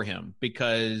trade for him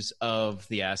because of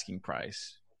the asking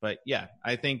price. But yeah,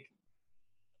 I think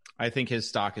his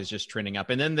stock is just trending up.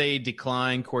 And then they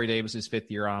decline Corey Davis's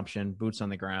 5th-year option, boots on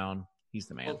the ground. He's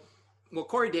the man. Well,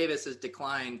 Corey Davis has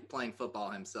declined playing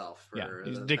football himself.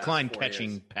 He's declined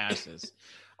catching passes.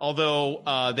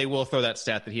 Although they will throw that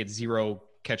stat that he had 0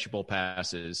 catchable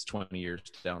passes 20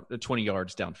 yards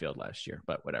downfield last year.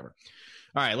 But whatever.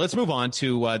 All right, let's move on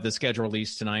to the schedule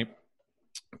release tonight.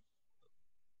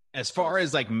 As far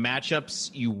as like matchups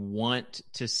you want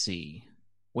to see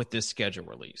with this schedule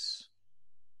release,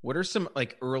 what are some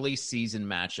like early season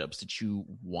matchups that you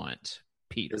want,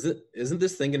 Peter? Isn't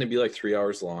this thing going to be like 3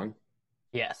 hours long?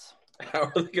 Yes. How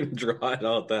are they going to draw it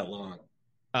out that long?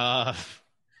 How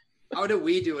do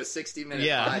we do a 60-minute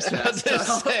yeah, podcast? I was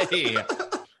about to say,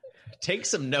 take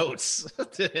some notes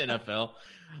to NFL.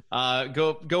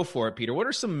 Go for it, Peter. What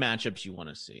are some matchups you want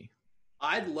to see?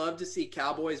 I'd love to see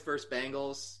Cowboys versus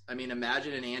Bengals. I mean,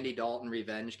 imagine an Andy Dalton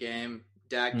revenge game.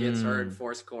 Dak gets hurt,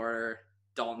 fourth quarter.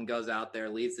 Dalton goes out there,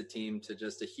 leads the team to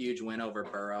just a huge win over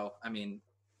Burrow. I mean,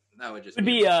 that would just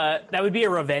be that would be a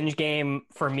revenge game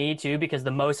for me too, because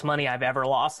the most money I've ever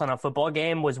lost on a football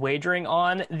game was wagering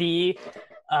on the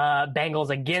Bengals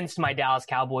against my Dallas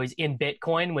Cowboys in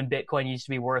Bitcoin, when Bitcoin used to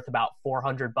be worth about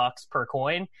 $400 per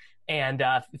coin. And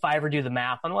if I ever do the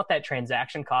math on what that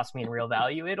transaction cost me in real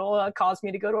value, it'll cause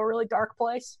me to go to a really dark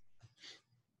place.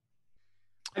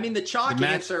 I mean, the chalk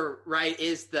answer, right,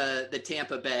 is the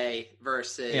Tampa Bay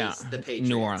versus the Patriots.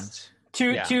 New Orleans.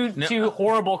 Two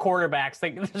horrible quarterbacks.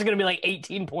 Like, there's going to be like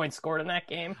 18 points scored in that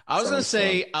game. I was going to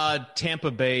say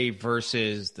Tampa Bay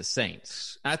versus the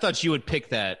Saints. I thought you would pick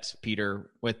that, Peter,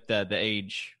 with the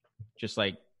age, just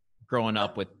like growing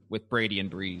up with Brady and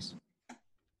Breeze.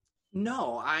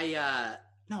 No, I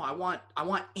want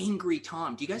angry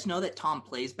Tom. Do you guys know that Tom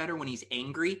plays better when he's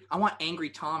angry? I want angry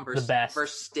Tom versus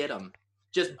Stidham.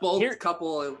 Just both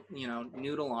couple of,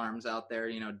 noodle arms out there,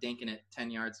 dinking it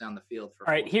 10 yards down the field. For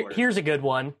all right, here's a good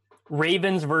one.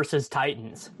 Ravens versus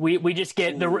Titans. We just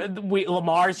get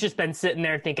Lamar's just been sitting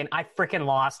there thinking, I freaking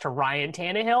lost to Ryan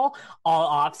Tannehill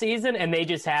all offseason, and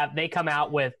they come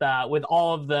out with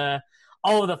all of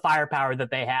the firepower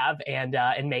that they have and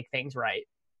make things right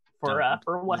for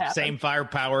what happened. Same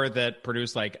firepower that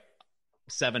produced like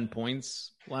 7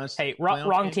 points last. Hey,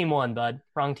 wrong team won, bud.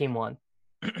 Wrong team won.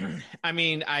 I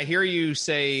mean, I hear you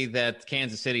say that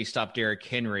Kansas City stopped Derrick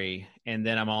Henry, and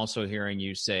then I'm also hearing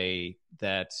you say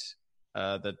that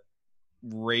the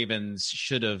Ravens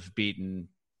should have beaten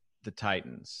the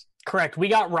Titans. Correct. We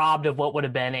got robbed of what would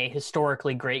have been a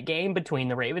historically great game between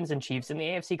the Ravens and Chiefs in the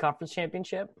AFC Conference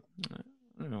Championship.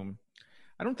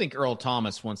 I don't think Earl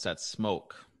Thomas wants that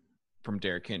smoke from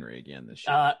Derrick Henry again this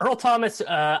year. Earl Thomas,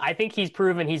 I think he's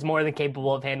proven he's more than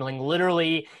capable of handling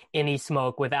literally any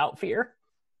smoke without fear.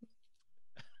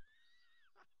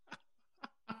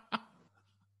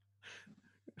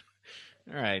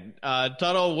 All right.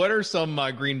 Tuttle, what are some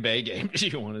Green Bay games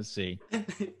you want to see?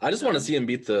 I just want to see him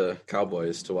beat the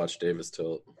Cowboys to watch Davis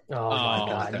tilt. Oh my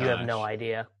God. Gosh. You have no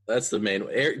idea. That's the main.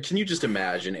 Can you just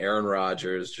imagine Aaron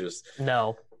Rodgers just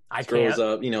throws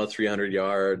up, 300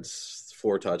 yards,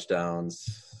 4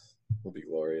 touchdowns? Will be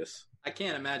glorious. I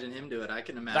can't imagine him do it. I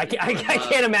can imagine. I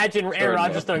can't imagine Aaron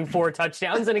Rodgers throwing 4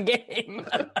 touchdowns in a game.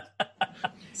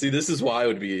 See, this is why it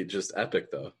would be just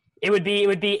epic, though. It would be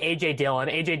AJ Dillon.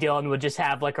 AJ Dillon would just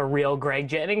have like a real Greg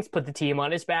Jennings put the team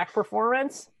on his back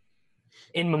performance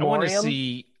in memoriam.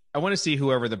 I want to see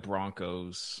whoever the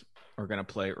Broncos are going to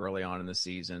play early on in the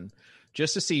season,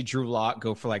 just to see Drew Lock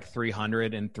go for like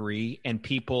 303 and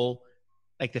people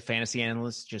like the fantasy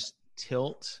analysts just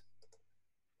tilt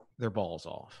their balls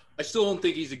off. I still don't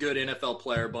think he's a good NFL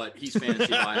player, but he's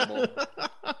fantasy viable.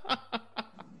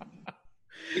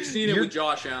 We've seen it with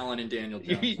Josh Allen and Daniel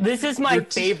Jones. This is my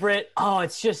favorite. Oh,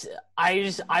 it's just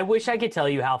I wish I could tell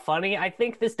you how funny I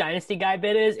think this Dynasty Guy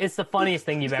bit is. It's the funniest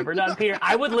thing you've ever done, Peter.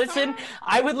 I would listen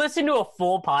to a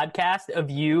full podcast of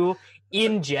you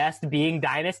in jest being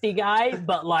Dynasty Guy,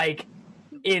 but like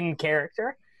in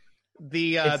character.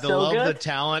 The It's so love good. the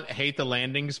talent, hate the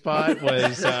landing spot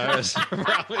was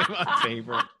probably my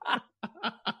favorite.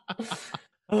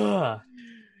 Ugh.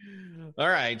 All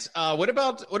right. What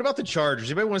about the Chargers?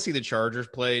 Anybody want to see the Chargers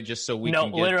play just so we can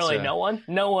get... Literally no one.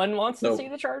 No one wants to Nope. see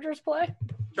the Chargers play.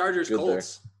 Chargers, Good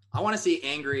Colts. I want to see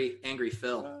angry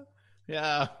Phil.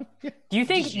 Yeah. Do you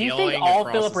think Just yelling all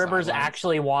across Phillip the Rivers sidelines.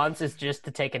 actually wants is just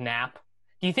to take a nap?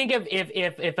 Do you think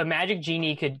if a magic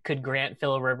genie could grant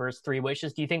Phillip Rivers 3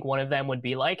 wishes, do you think one of them would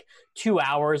be like 2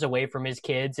 hours away from his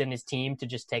kids and his team to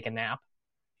just take a nap?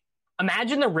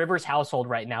 Imagine the Rivers household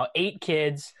right now, 8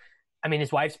 kids. I mean,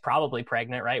 his wife's probably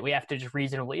pregnant, right? We have to just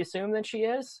reasonably assume that she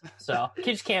is. So it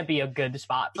just can't be a good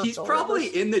spot for He's Phillip probably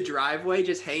Rivers. in the driveway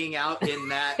just hanging out in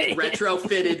that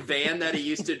retrofitted van that he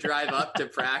used to drive up to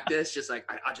practice. Just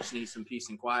like, I just need some peace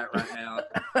and quiet right now.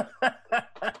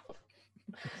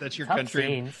 Is that your Tough country?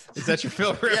 scenes. Is that your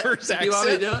Phil Rivers Yeah, you want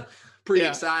me to accent? do it? Pretty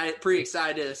Yeah.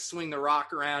 excited to swing the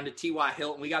rock around to T.Y.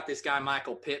 Hilton. We got this guy,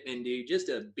 Michael Pittman, dude. Just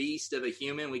a beast of a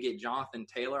human. We get Jonathan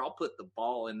Taylor. I'll put the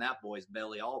ball in that boy's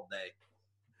belly all day.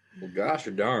 Well, gosh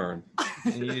darn.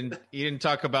 You didn't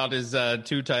talk about his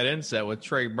 2 tight end set with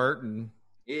Trey Burton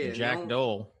Yeah, and Jack no,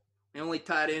 Dole. The only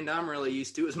tight end I'm really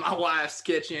used to is my wife's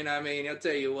kitchen. I mean, I'll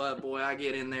tell you what, boy, I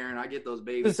get in there and I get those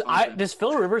babies. Does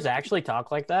Phil Rivers actually talk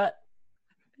like that?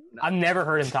 No. I've never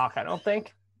heard him talk, I don't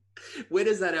think. When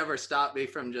does that ever stop me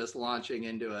from just launching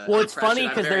into a? Well, it's impression funny I'm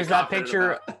because very there's that confident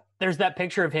picture. about? There's that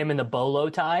picture of him in the bolo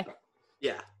tie.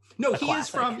 Yeah, no, he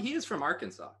classic. is from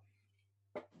Arkansas.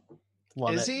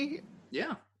 Love Is it. he?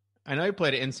 Yeah, I know he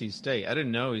played at NC State. I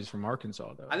didn't know he's from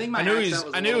Arkansas though. I think my I knew accent he's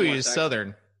was a I knew little he more was Texan.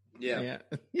 Southern. yeah.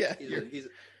 Yeah. He's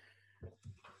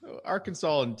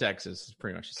Arkansas and Texas is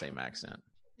pretty much the same accent.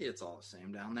 it's all the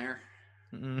same down there.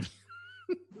 Mm.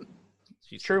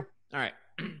 True. All right.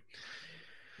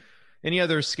 Any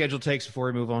other schedule takes before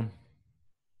we move on?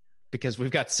 Because we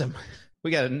got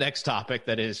a next topic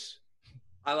that is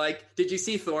Did you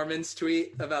see Thorman's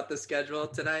tweet about the schedule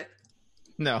tonight?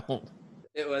 no.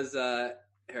 It was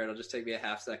here, it'll just take me a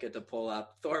half second to pull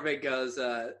up. Thorman goes,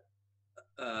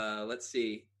 let's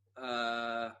see.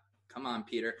 Come on,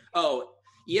 Peter. Oh,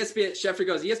 ESPN Schefter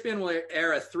goes, ESPN will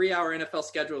air a 3-hour NFL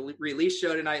schedule release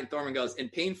show tonight, and Thorman goes,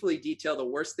 and painfully detail the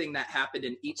worst thing that happened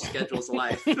in each schedule's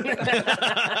life.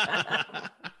 I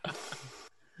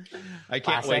can't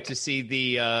Classic. wait to see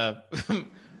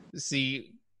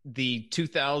the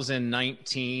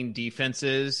 2019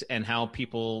 defenses and how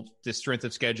the strength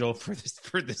of schedule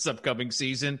for this upcoming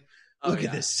season. Oh, Look yeah.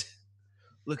 at this.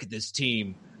 Look at this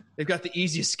team. They've got the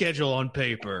easiest schedule on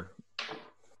paper.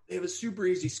 They have a super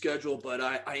easy schedule, but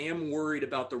I am worried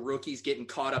about the rookies getting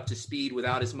caught up to speed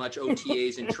without as much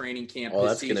OTAs and training camp Oh,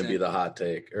 this that's going to season. be the hot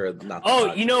take, or not? The Oh,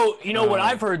 hot you know what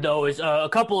I've heard though is a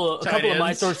couple of my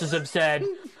ends. sources have said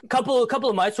a couple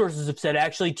of my sources have said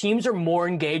actually teams are more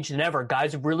engaged than ever.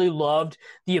 Guys have really loved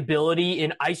the ability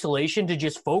in isolation to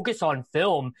just focus on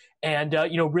film and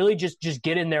really just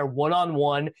get in there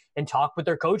one-on-one and talk with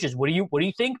their coaches. What do you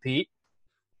think, Pete?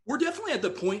 We're definitely at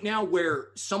the point now where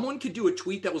someone could do a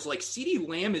tweet that was like, CeeDee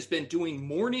Lamb has been doing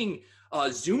morning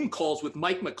Zoom calls with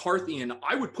Mike McCarthy, and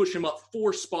I would push him up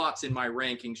 4 spots in my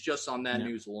rankings just on that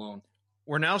news alone.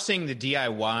 We're now seeing the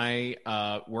DIY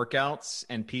workouts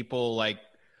and people like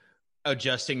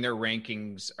adjusting their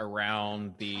rankings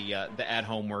around the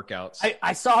at-home workouts.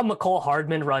 I saw McCole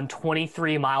Hardman run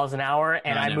 23 miles an hour,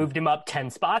 and I I know. moved him up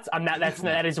 10 spots.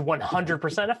 That is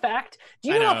 100% a fact. Do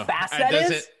you I know how fast that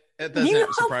is? It Do you know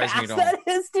doesn't how surprise me fast at all.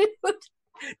 that is, dude?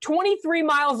 23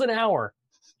 miles an hour.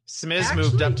 Smiz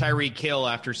moved up Tyreek Hill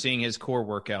after seeing his core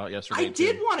workout yesterday.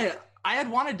 I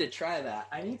had wanted to try that.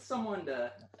 I need someone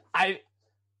to.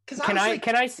 Can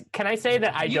I say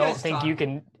that I You don't guys think talk. you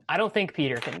can? I don't think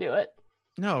Peter can do it.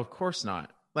 No, of course not.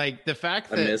 Like the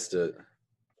fact I that missed it.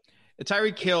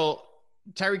 Tyreek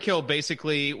Hill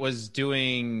basically was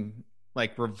doing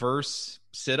like reverse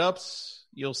sit-ups.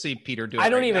 You'll see Peter do it. I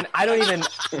don't now. even.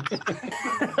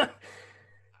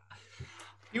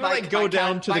 You would like go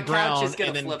down to the ground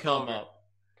and then come over. up.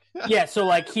 Yeah, so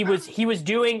like he was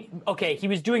doing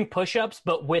push-ups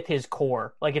but with his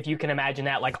core. Like if you can imagine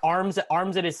that, like arms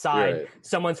at his side, Right.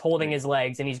 someone's holding his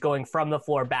legs and he's going from the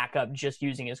floor back up just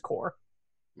using his core.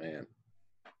 Man,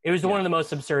 It was one of the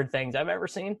most absurd things I've ever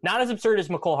seen. Not as absurd as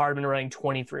McCole Hardman running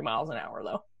 23 miles an hour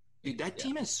though. Dude, that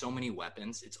team has so many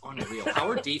weapons. It's unreal. How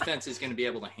our defense is going to be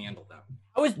able to handle them?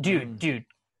 Dude.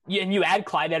 And you add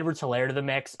Clyde Edwards-Helaire to the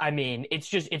mix. I mean,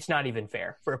 it's not even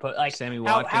fair for like Sammy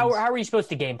how Watkins. are you supposed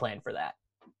to game plan for that?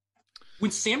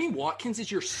 When Sammy Watkins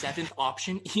is your 7th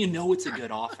option, you know it's a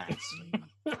good offense.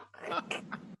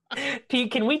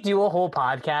 Pete, can we do a whole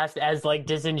podcast as like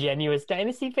disingenuous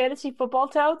dynasty fantasy football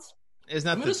touts?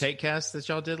 Isn't that the take cast that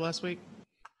y'all did last week?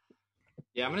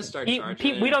 Yeah, I'm gonna start charging.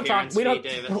 Pete, we don't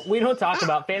talk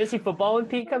about fantasy football when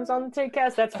Pete comes on the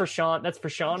Takecast. That's for Sean. That's for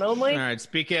Sean only. All right.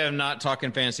 Speaking of not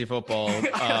talking fantasy football,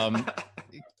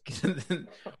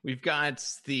 we've got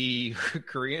the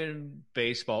Korean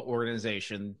baseball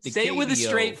organization. Say KBO. it with a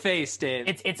straight face,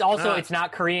 Dave. It's also it's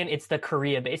not Korean. It's the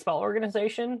Korea Baseball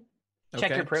Organization.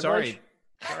 Check your privilege.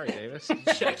 Sorry, Davis.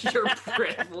 Check your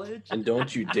privilege. And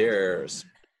don't you dare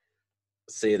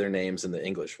say their names in the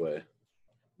English way.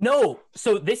 No,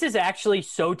 so this is actually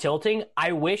so tilting.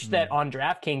 I wish that on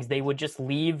DraftKings they would just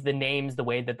leave the names the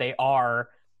way that they are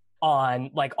on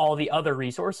like all the other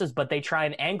resources, but they try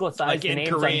and anglicize like the in names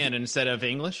Korean instead of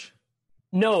English.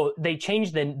 No, they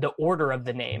change the order of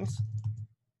the names.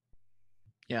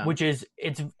 Yeah, which is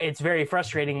it's very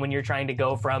frustrating when you're trying to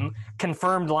go from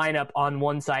confirmed lineup on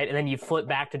one site and then you flip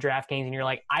back to DraftKings and you're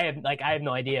like, I have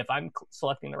no idea if I'm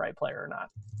selecting the right player or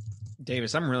not.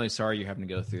 Davis, I'm really sorry you're having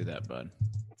to go through that, bud.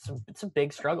 It's a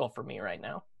big struggle for me right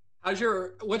now. What's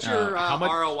your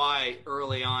ROI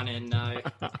early on in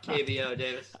KBO,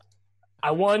 Davis? I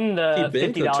won the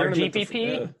 $50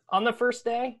 GPP on the first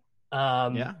day.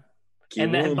 And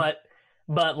then,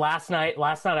 but last night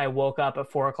I woke up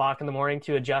at 4:00 in the morning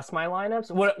to adjust my lineups.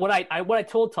 What I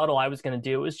told Tuttle I was going to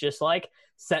do was just like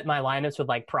set my lineups with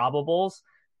like probables.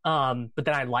 But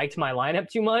then I liked my lineup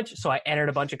too much, so I entered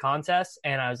a bunch of contests,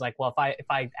 and I was like, well, if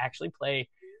I actually play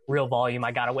real volume,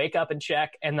 I gotta wake up and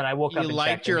check. And then I woke up and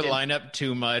liked your lineup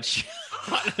too much.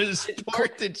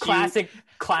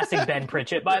 Classic Ben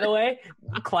Pritchett, by the way.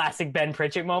 Classic Ben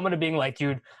Pritchett moment of being like,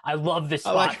 dude, I love this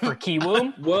spot for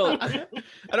Kiwoom. Well, I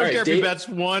don't care if he bets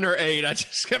 1 or 8.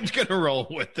 I'm gonna roll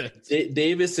with it.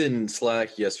 Davis in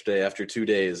Slack yesterday after 2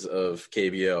 days of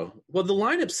KBO. Well, the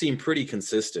lineup seemed pretty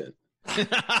consistent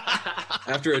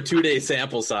after a 2-day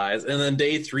sample size, and then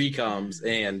day 3 comes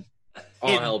and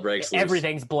all hell breaks loose.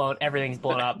 Everything's blown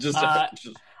up.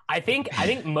 I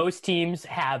think most teams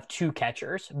have 2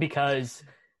 catchers because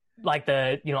like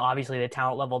obviously the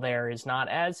talent level there is not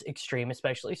as extreme,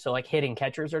 especially so like hitting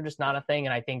catchers are just not a thing,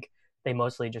 and I think they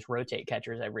mostly just rotate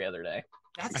catchers every other day.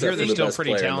 I hear they're still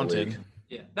pretty talented.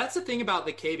 Yeah, that's the thing about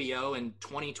the KBO in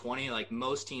 2020. Like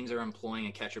most teams are employing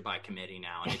a catcher by committee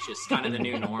now, and it's just kind of the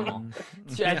new normal.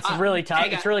 It's really tough.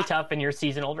 It's really tough in your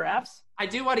seasonal drafts. I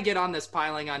do want to get on this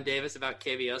piling on Davis about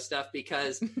KBO stuff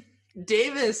because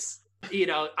Davis,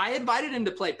 I invited him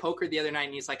to play poker the other night,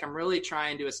 and he's like, I'm really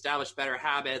trying to establish better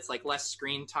habits, like less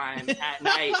screen time at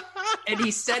night. And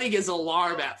he's setting his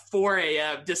alarm at 4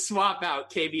 a.m. to swap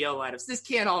out KBO lineups. This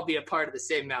can't all be a part of the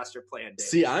same master plan, Davis.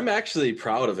 See, I'm actually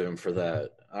proud of him for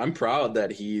that. I'm proud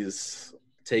that he's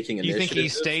taking initiative. You think he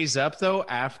stays up though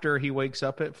after he wakes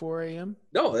up at 4 a.m.?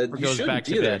 No, you goes shouldn't back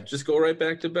to either. bed. Just go right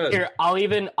back to bed. Here, I'll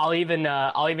even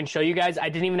show you guys. I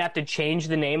didn't even have to change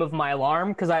the name of my alarm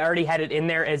because I already had it in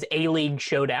there as A-League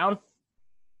Showdown.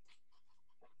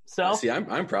 So see,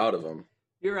 I'm proud of him.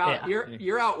 You're out. Yeah.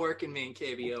 You're outworking me in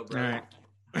KBO, bro. All right.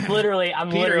 Literally, I'm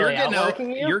Peter, literally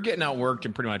outworking you. You're getting outworked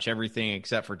in pretty much everything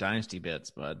except for Dynasty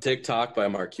Bits, bud. TikTok by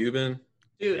Mark Cuban.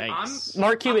 Dude, Yikes.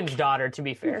 Mark Cuban's daughter, to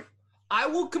be fair. I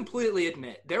will completely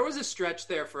admit, there was a stretch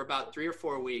there for about 3 or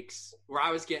 4 weeks where I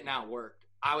was getting outworked.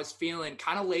 I was feeling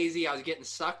kind of lazy. I was getting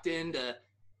sucked into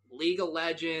League of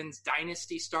Legends,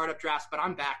 Dynasty startup drafts, but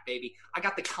I'm back, baby. I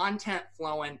got the content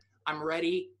flowing. I'm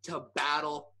ready to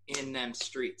battle in them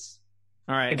streets.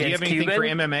 All right. Do you have anything for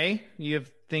MMA? You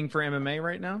have thing for MMA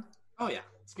right now? Oh, yeah.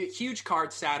 It's a huge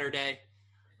card Saturday.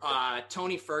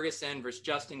 Tony Ferguson versus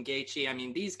Justin Gaethje. I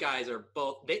mean, these guys are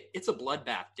both. It's a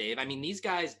bloodbath, Dave. I mean, these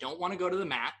guys don't want to go to the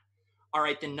mat. All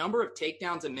right, the number of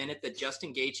takedowns a minute that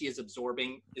Justin Gaethje is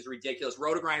absorbing is ridiculous.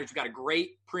 Roto-Grinders, we've got a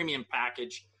great premium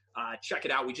package. Check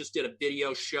it out. We just did a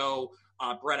video show.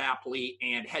 Brett Appley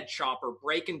and Head Chopper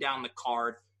breaking down the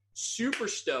card. Super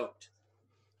stoked.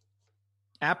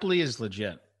 Appley is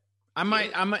legit. I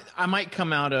might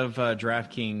come out of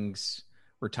DraftKings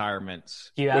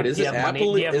retirements. Do you have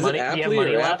money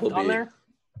left on there?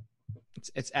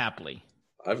 It's Appley.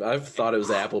 I've thought it was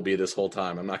Appleby this whole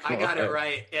time. I'm not. I got it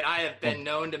right, and I have been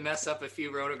known to mess up a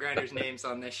few Roto-Grinders names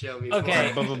on this show before.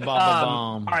 Okay.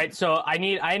 All right, so I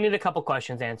need a couple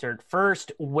questions answered.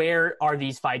 First, where are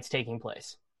these fights taking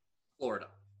place? Florida.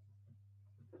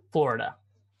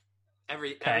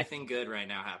 Everything good right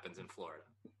now happens in Florida.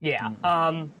 Yeah.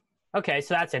 Okay,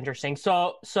 so that's interesting.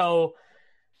 So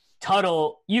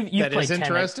Tuttle, you've that played is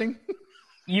interesting.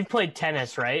 You've played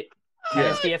tennis, right?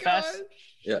 Yeah. Tennis DFS.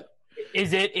 Yeah.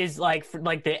 Is like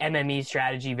the MME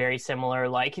strategy very similar?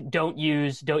 Like don't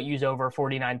use over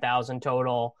 49,000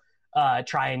 total.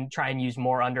 Try and use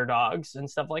more underdogs and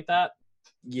stuff like that.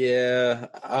 Yeah.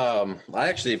 I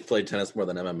actually played tennis more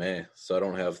than MMA, so I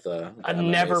don't have the I've MMA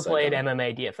never side played on.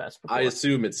 MMA DFS before. I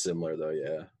assume it's similar though.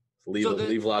 Yeah.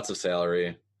 Leave lots of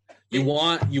salary. You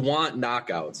want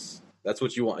knockouts. That's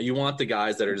what you want. You want the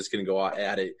guys that are just going to go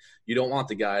at it. You don't want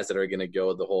the guys that are going to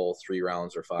go the whole 3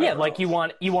 rounds or 5 rounds. Like you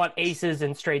want aces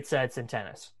and straight sets in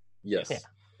tennis. Yes. Yeah.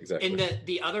 Exactly. And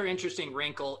the other interesting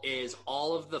wrinkle is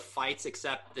all of the fights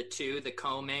except the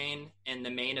co-main and the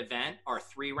main event are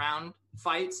 3-round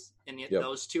fights, and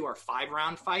those 2 are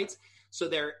 5-round fights. So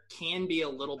there can be a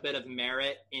little bit of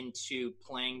merit into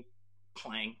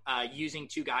using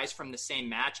 2 guys from the same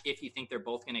match if you think they're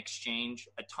both going to exchange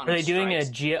a ton of strikes.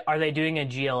 Are they doing a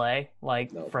GLA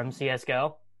from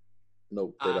CS:GO?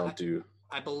 Nope, they don't do.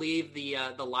 I believe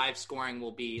the live scoring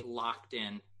will be locked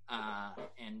in,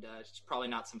 and it's probably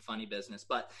not some funny business,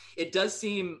 but it does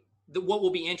seem what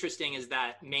will be interesting is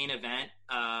that main event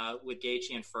with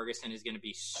Gaethje and Ferguson is going to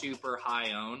be super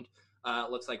high owned.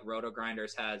 It looks like Roto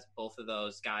Grinders has both of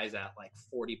those guys at like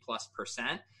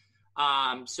 40+%.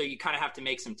 So you kind of have to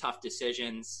make some tough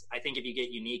decisions. I think if you get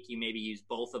unique, you maybe use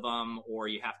both of them, or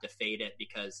you have to fade it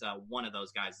because one of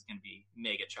those guys is going to be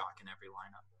mega chalk in every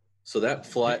lineup. So that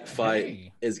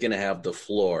fight is going to have the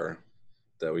floor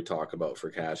that we talk about for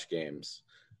cash games.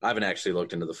 I haven't actually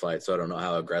looked into the fight, so I don't know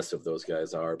how aggressive those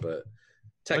guys are, but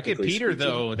technically look at Peter, speaking,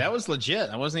 though. That was legit.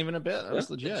 That wasn't even a bit. That was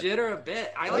legit. Legit or a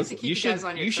bit. I like to keep you guys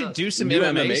on your You toes. should do some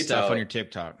MMA stuff on your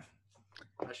TikTok.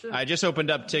 I just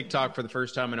opened up TikTok for the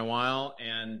first time in a while,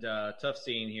 and tough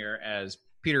seeing here as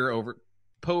Peter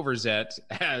Poverzet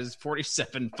has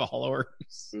 47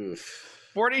 followers. Oof.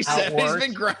 47. He's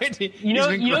been grinding. You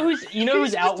know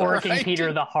who's outworking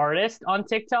Peter the hardest on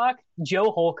TikTok?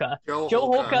 Joe Holka. Joe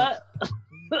Holka.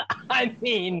 I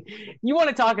mean, you want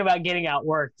to talk about getting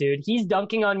outworked, dude. He's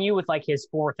dunking on you with like his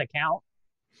 4th account.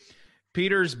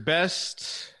 Peter's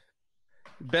best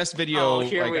video,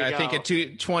 I think in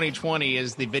 2020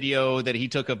 is the video that he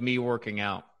took of me working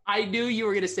out. I knew you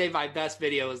were going to say my best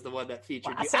video is the one that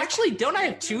featured you. Actually, don't I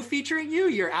have 2 featuring you?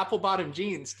 Your apple bottom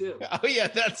jeans too. Oh yeah,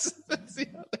 that's the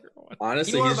other one.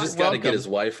 Honestly, he's just got to get his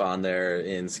wife on there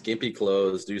in skimpy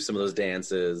clothes, do some of those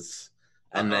dances,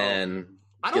 and then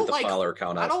get the follower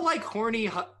count up. I don't like horny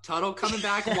Tuttle coming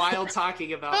back while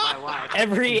talking about my wife.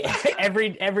 Every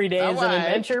day is an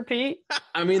adventure, Pete.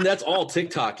 I mean, that's all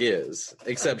TikTok is,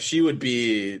 except she would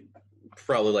be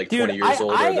probably like 20 years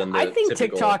older than the I think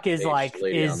TikTok is like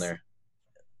it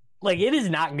is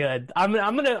not good. I'm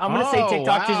gonna say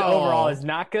TikTok is overall is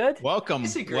not good. Welcome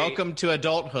to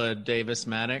adulthood, Davis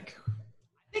Maddock.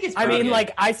 I mean,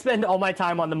 like I spend all my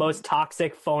time on the most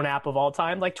toxic phone app of all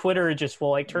time. Like Twitter just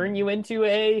will like turn you into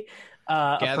a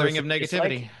gathering of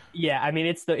negativity. I mean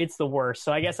it's the worst.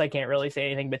 So I guess I can't really say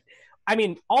anything. But I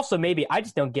mean, also maybe I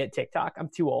just don't get TikTok. I'm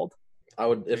too old. I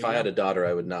would if I had a daughter,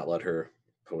 I would not let her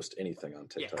post anything on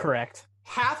TikTok. Yeah, correct.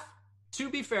 To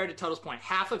be fair to Tuttle's point,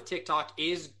 half of TikTok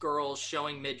is girls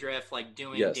showing midriff, like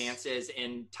doing dances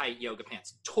in tight yoga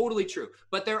pants. Totally true.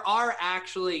 But there are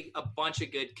actually a bunch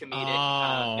of good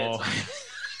comedic bits.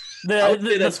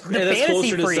 That's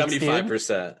closer to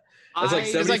 75%. That's like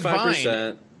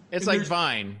 75%. It's like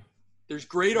Vine. There's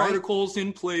great articles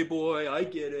in Playboy. I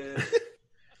get it.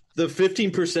 The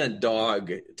 15%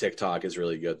 dog TikTok is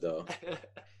really good, though.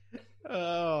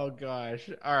 Oh, gosh.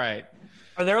 All right.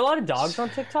 Are there a lot of dogs on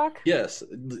TikTok? Yes.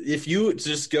 If you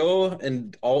just go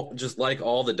and just like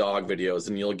all the dog videos,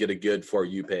 and you'll get a good For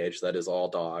You page that is all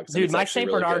dogs. Dude, my St.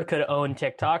 Bernard could own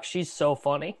TikTok. She's so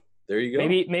funny. There you go.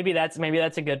 Maybe that's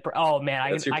a good. Oh man,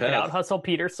 I can out hustle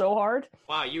Peter so hard.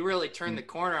 Wow, you really turned the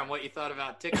corner on what you thought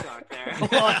about TikTok there.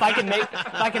 Well, if I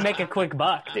can make a quick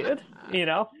buck, dude, you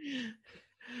know.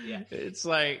 Yeah, it's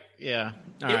like, yeah.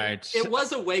 All right. It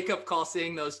was a wake-up call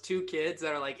seeing those 2 kids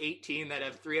that are like 18 that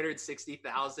have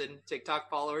 360,000 TikTok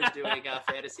followers doing a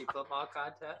fantasy football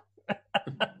content.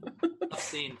 Tough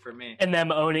scene for me. And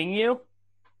them owning you?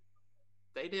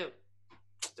 They do.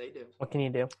 What can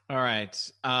you do? All right.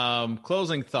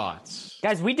 Closing thoughts.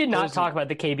 Guys, we did not talk about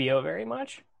the KBO very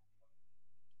much.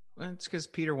 It's because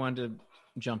Peter wanted to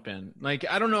jump in. Like,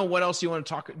 I don't know what else you want to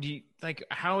talk.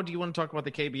 How do you want to talk about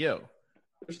the KBO?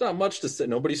 There's not much to say.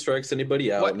 Nobody strikes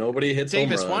anybody out. Nobody hits home runs.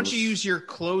 Davis, why don't you use your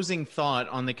closing thought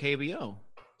on the KBO?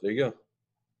 There you go.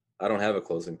 I don't have a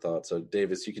closing thought, so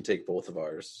Davis, you can take both of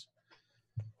ours.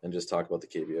 and just talk about the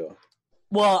KBO.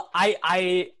 Well,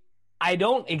 I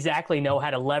don't exactly know how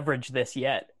to leverage this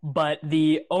yet, but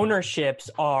the ownerships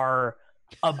are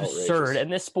absurd Outrageous. in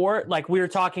this sport. Like we were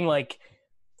talking like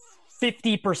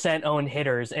 50% owned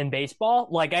hitters in baseball.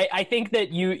 Like I think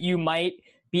that you might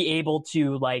be able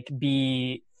to like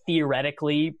be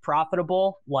theoretically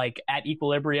profitable like at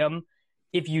equilibrium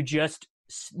if you just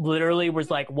literally was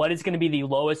like, what is going to be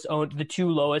the two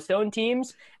lowest owned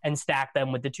teams and stack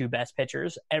them with the two best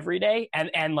pitchers every day.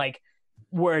 And like,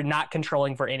 we're not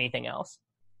controlling for anything else.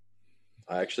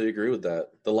 I actually agree with that.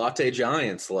 The Latte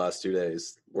Giants the last 2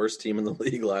 days. Worst team in the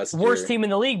league last year. Worst team in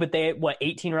the league, but they,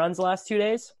 18 runs the last 2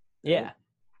 days? Yeah.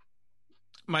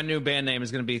 My new band name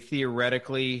is going to be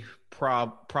Theoretically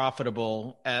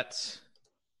Profitable at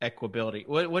Equability.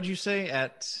 What'd you say?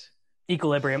 At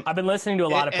Equilibrium. I've been listening to a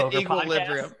lot of poker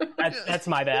Equilibrium. Podcasts. That's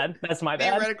my bad. That's my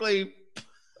bad. Theoretically.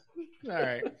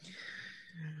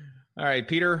 All right,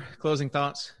 Peter, closing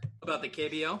thoughts? About the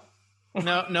KBO?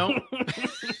 No.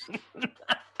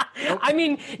 I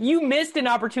mean, you missed an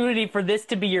opportunity for this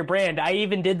to be your brand. I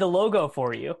even did the logo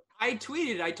for you. I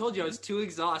tweeted. I told you I was too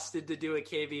exhausted to do a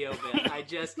KBO bit. I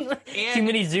just too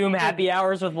many Zoom happy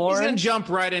hours with Lauren. He's gonna jump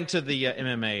right into the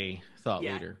MMA thought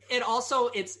leader. It also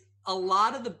it's a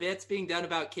lot of the bits being done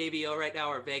about KBO right now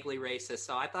are vaguely racist.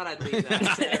 So I thought I'd leave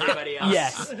that to everybody else.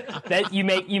 Yes, that you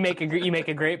make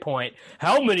a great point.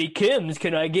 How many Kims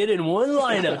can I get in one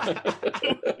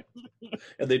lineup?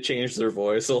 And they changed their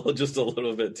voice just a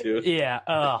little bit too. Yeah.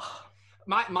 Ugh.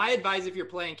 My advice if you're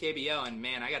playing KBO, and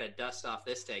man, I got to dust off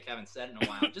this take. Haven't said it in a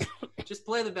while. Just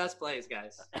play the best plays,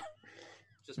 guys.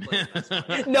 Just play the best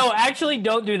plays. No, actually,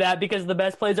 don't do that because the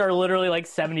best plays are literally like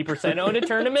 70% owned at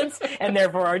tournaments, and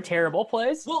therefore are terrible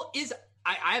plays. Well,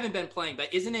 I haven't been playing,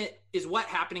 but is what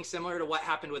happening similar to what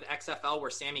happened with XFL,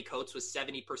 where Sammy Coates was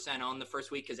 70% owned the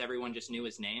first week because everyone just knew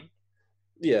his name?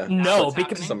 Yeah. No,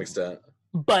 because to some extent.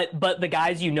 But the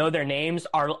guys you know their names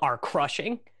are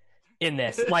crushing in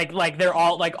this. like they're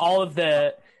all like all of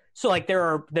the so like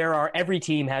there are every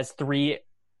team has 3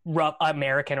 rough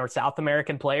American or South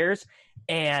American players,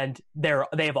 and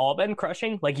they've all been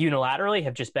crushing, like unilaterally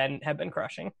have been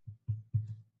crushing.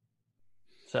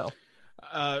 So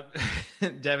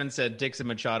Devin said Dixon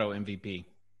Machado MVP.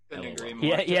 Couldn't agree more.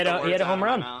 Yeah, he had a home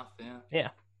run. Yeah.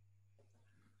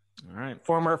 All right.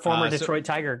 Former Detroit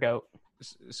Tiger goat.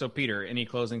 So Peter, any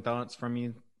closing thoughts from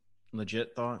you?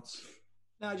 Legit thoughts?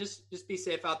 No, just be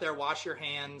safe out there. Wash your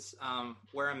hands.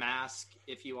 Wear a mask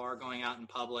if you are going out in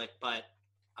public. But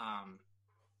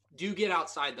do get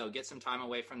outside, though. Get some time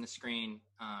away from the screen.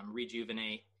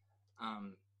 Rejuvenate.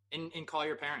 And call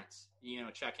your parents.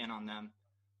 Check in on them.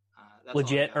 That's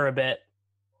legit or a bit?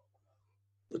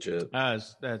 Legit.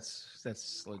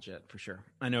 That's legit for sure.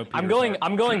 I know. I'm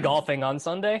going golfing on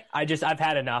Sunday. I've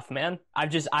had enough, man. I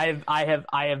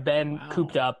have been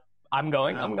cooped up. I'm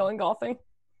going golfing.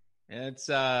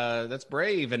 That's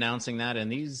brave announcing that in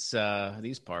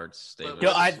these parts, David.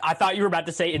 I thought you were about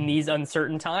to say in these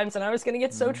uncertain times, and I was going to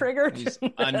get so triggered. These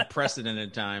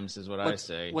unprecedented times is what I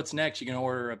say. What's next? You going to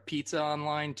order a pizza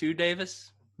online too,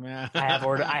 Davis? Yeah. I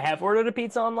have ordered a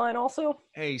pizza online also.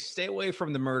 Hey, stay away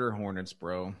from the murder hornets,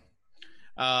 bro.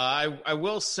 I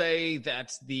will say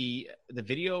that the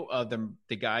video of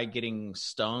the guy getting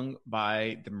stung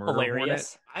by the murder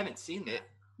hornet. I haven't seen that.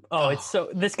 It's so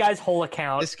this guy's whole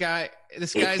account. This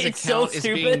guy's account is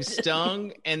being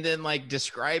stung, and then like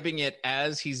describing it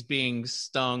as he's being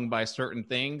stung by certain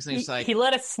things, and he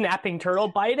let a snapping turtle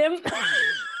bite him.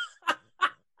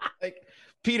 Like,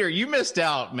 Peter, you missed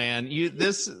out, man.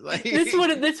 This would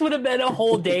have been a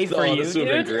whole day for you. This would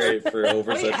have been great for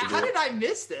over. How did I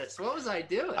miss this? What was I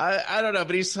doing? I don't know,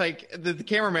 but he's like the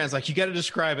cameraman's like, you got to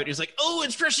describe it. He's like, oh,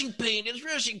 it's rushing pain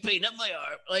up my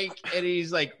arm, like, and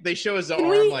he's like, they show his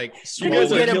arm like. You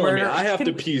guys are killing me. I have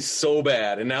to pee so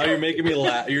bad, and now you're making me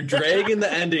laugh. You're dragging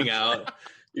the ending out.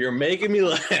 You're making me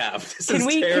laugh. Can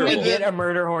we get a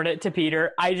murder hornet to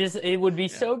Peter? It would be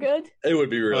so good. It would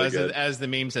be really good. As the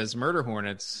meme says, murder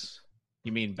hornets.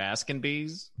 You mean Baskin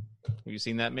bees? Have you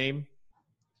seen that meme?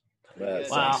 That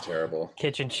sounds terrible.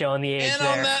 Kitchen showing the age and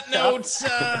there. On that note,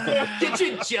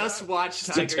 Kitchen just watched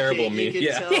Tiger it's a terrible King. meme.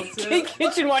 Yeah.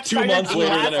 Kitchen watched 2 months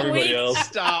later than everybody else.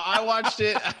 Stop. I watched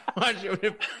it when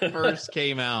it first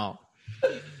came out.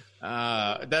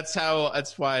 That's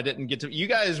why I didn't get to. You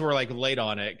guys were like late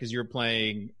on it because you were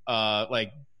playing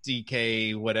like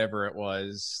DK whatever it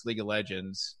was, League of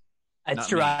Legends. That's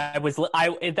true.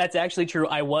 That's actually true.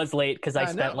 I was late because I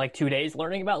spent like 2 days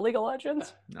learning about League of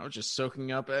Legends. I was just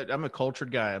soaking up. I'm a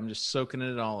cultured guy. I'm just soaking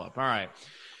it all up. All right.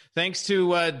 Thanks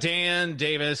to Dan,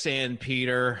 Davis, and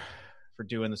Peter for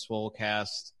doing the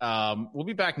Swolecast. We'll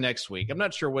be back next week. I'm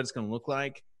not sure what it's going to look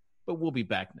like, but we'll be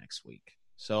back next week.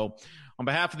 So on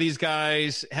behalf of these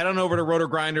guys, head on over to Roto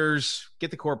Grinders, get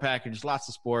the core package, lots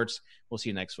of sports. We'll see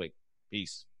you next week.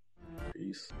 Peace.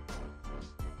 Peace.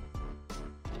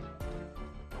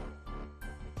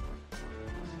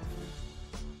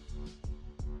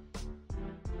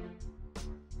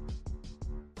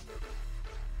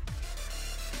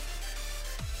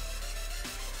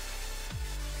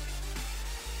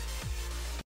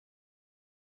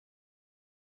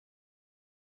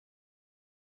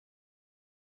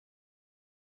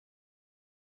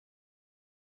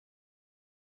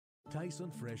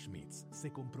 Tyson Fresh Meats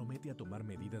se compromete a tomar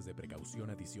medidas de precaución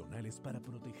adicionales para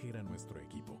proteger a nuestro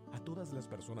equipo. A todas las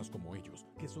personas como ellos,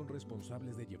 que son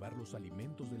responsables de llevar los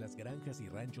alimentos de las granjas y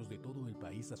ranchos de todo el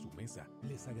país a su mesa,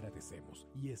 les agradecemos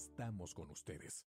y estamos con ustedes.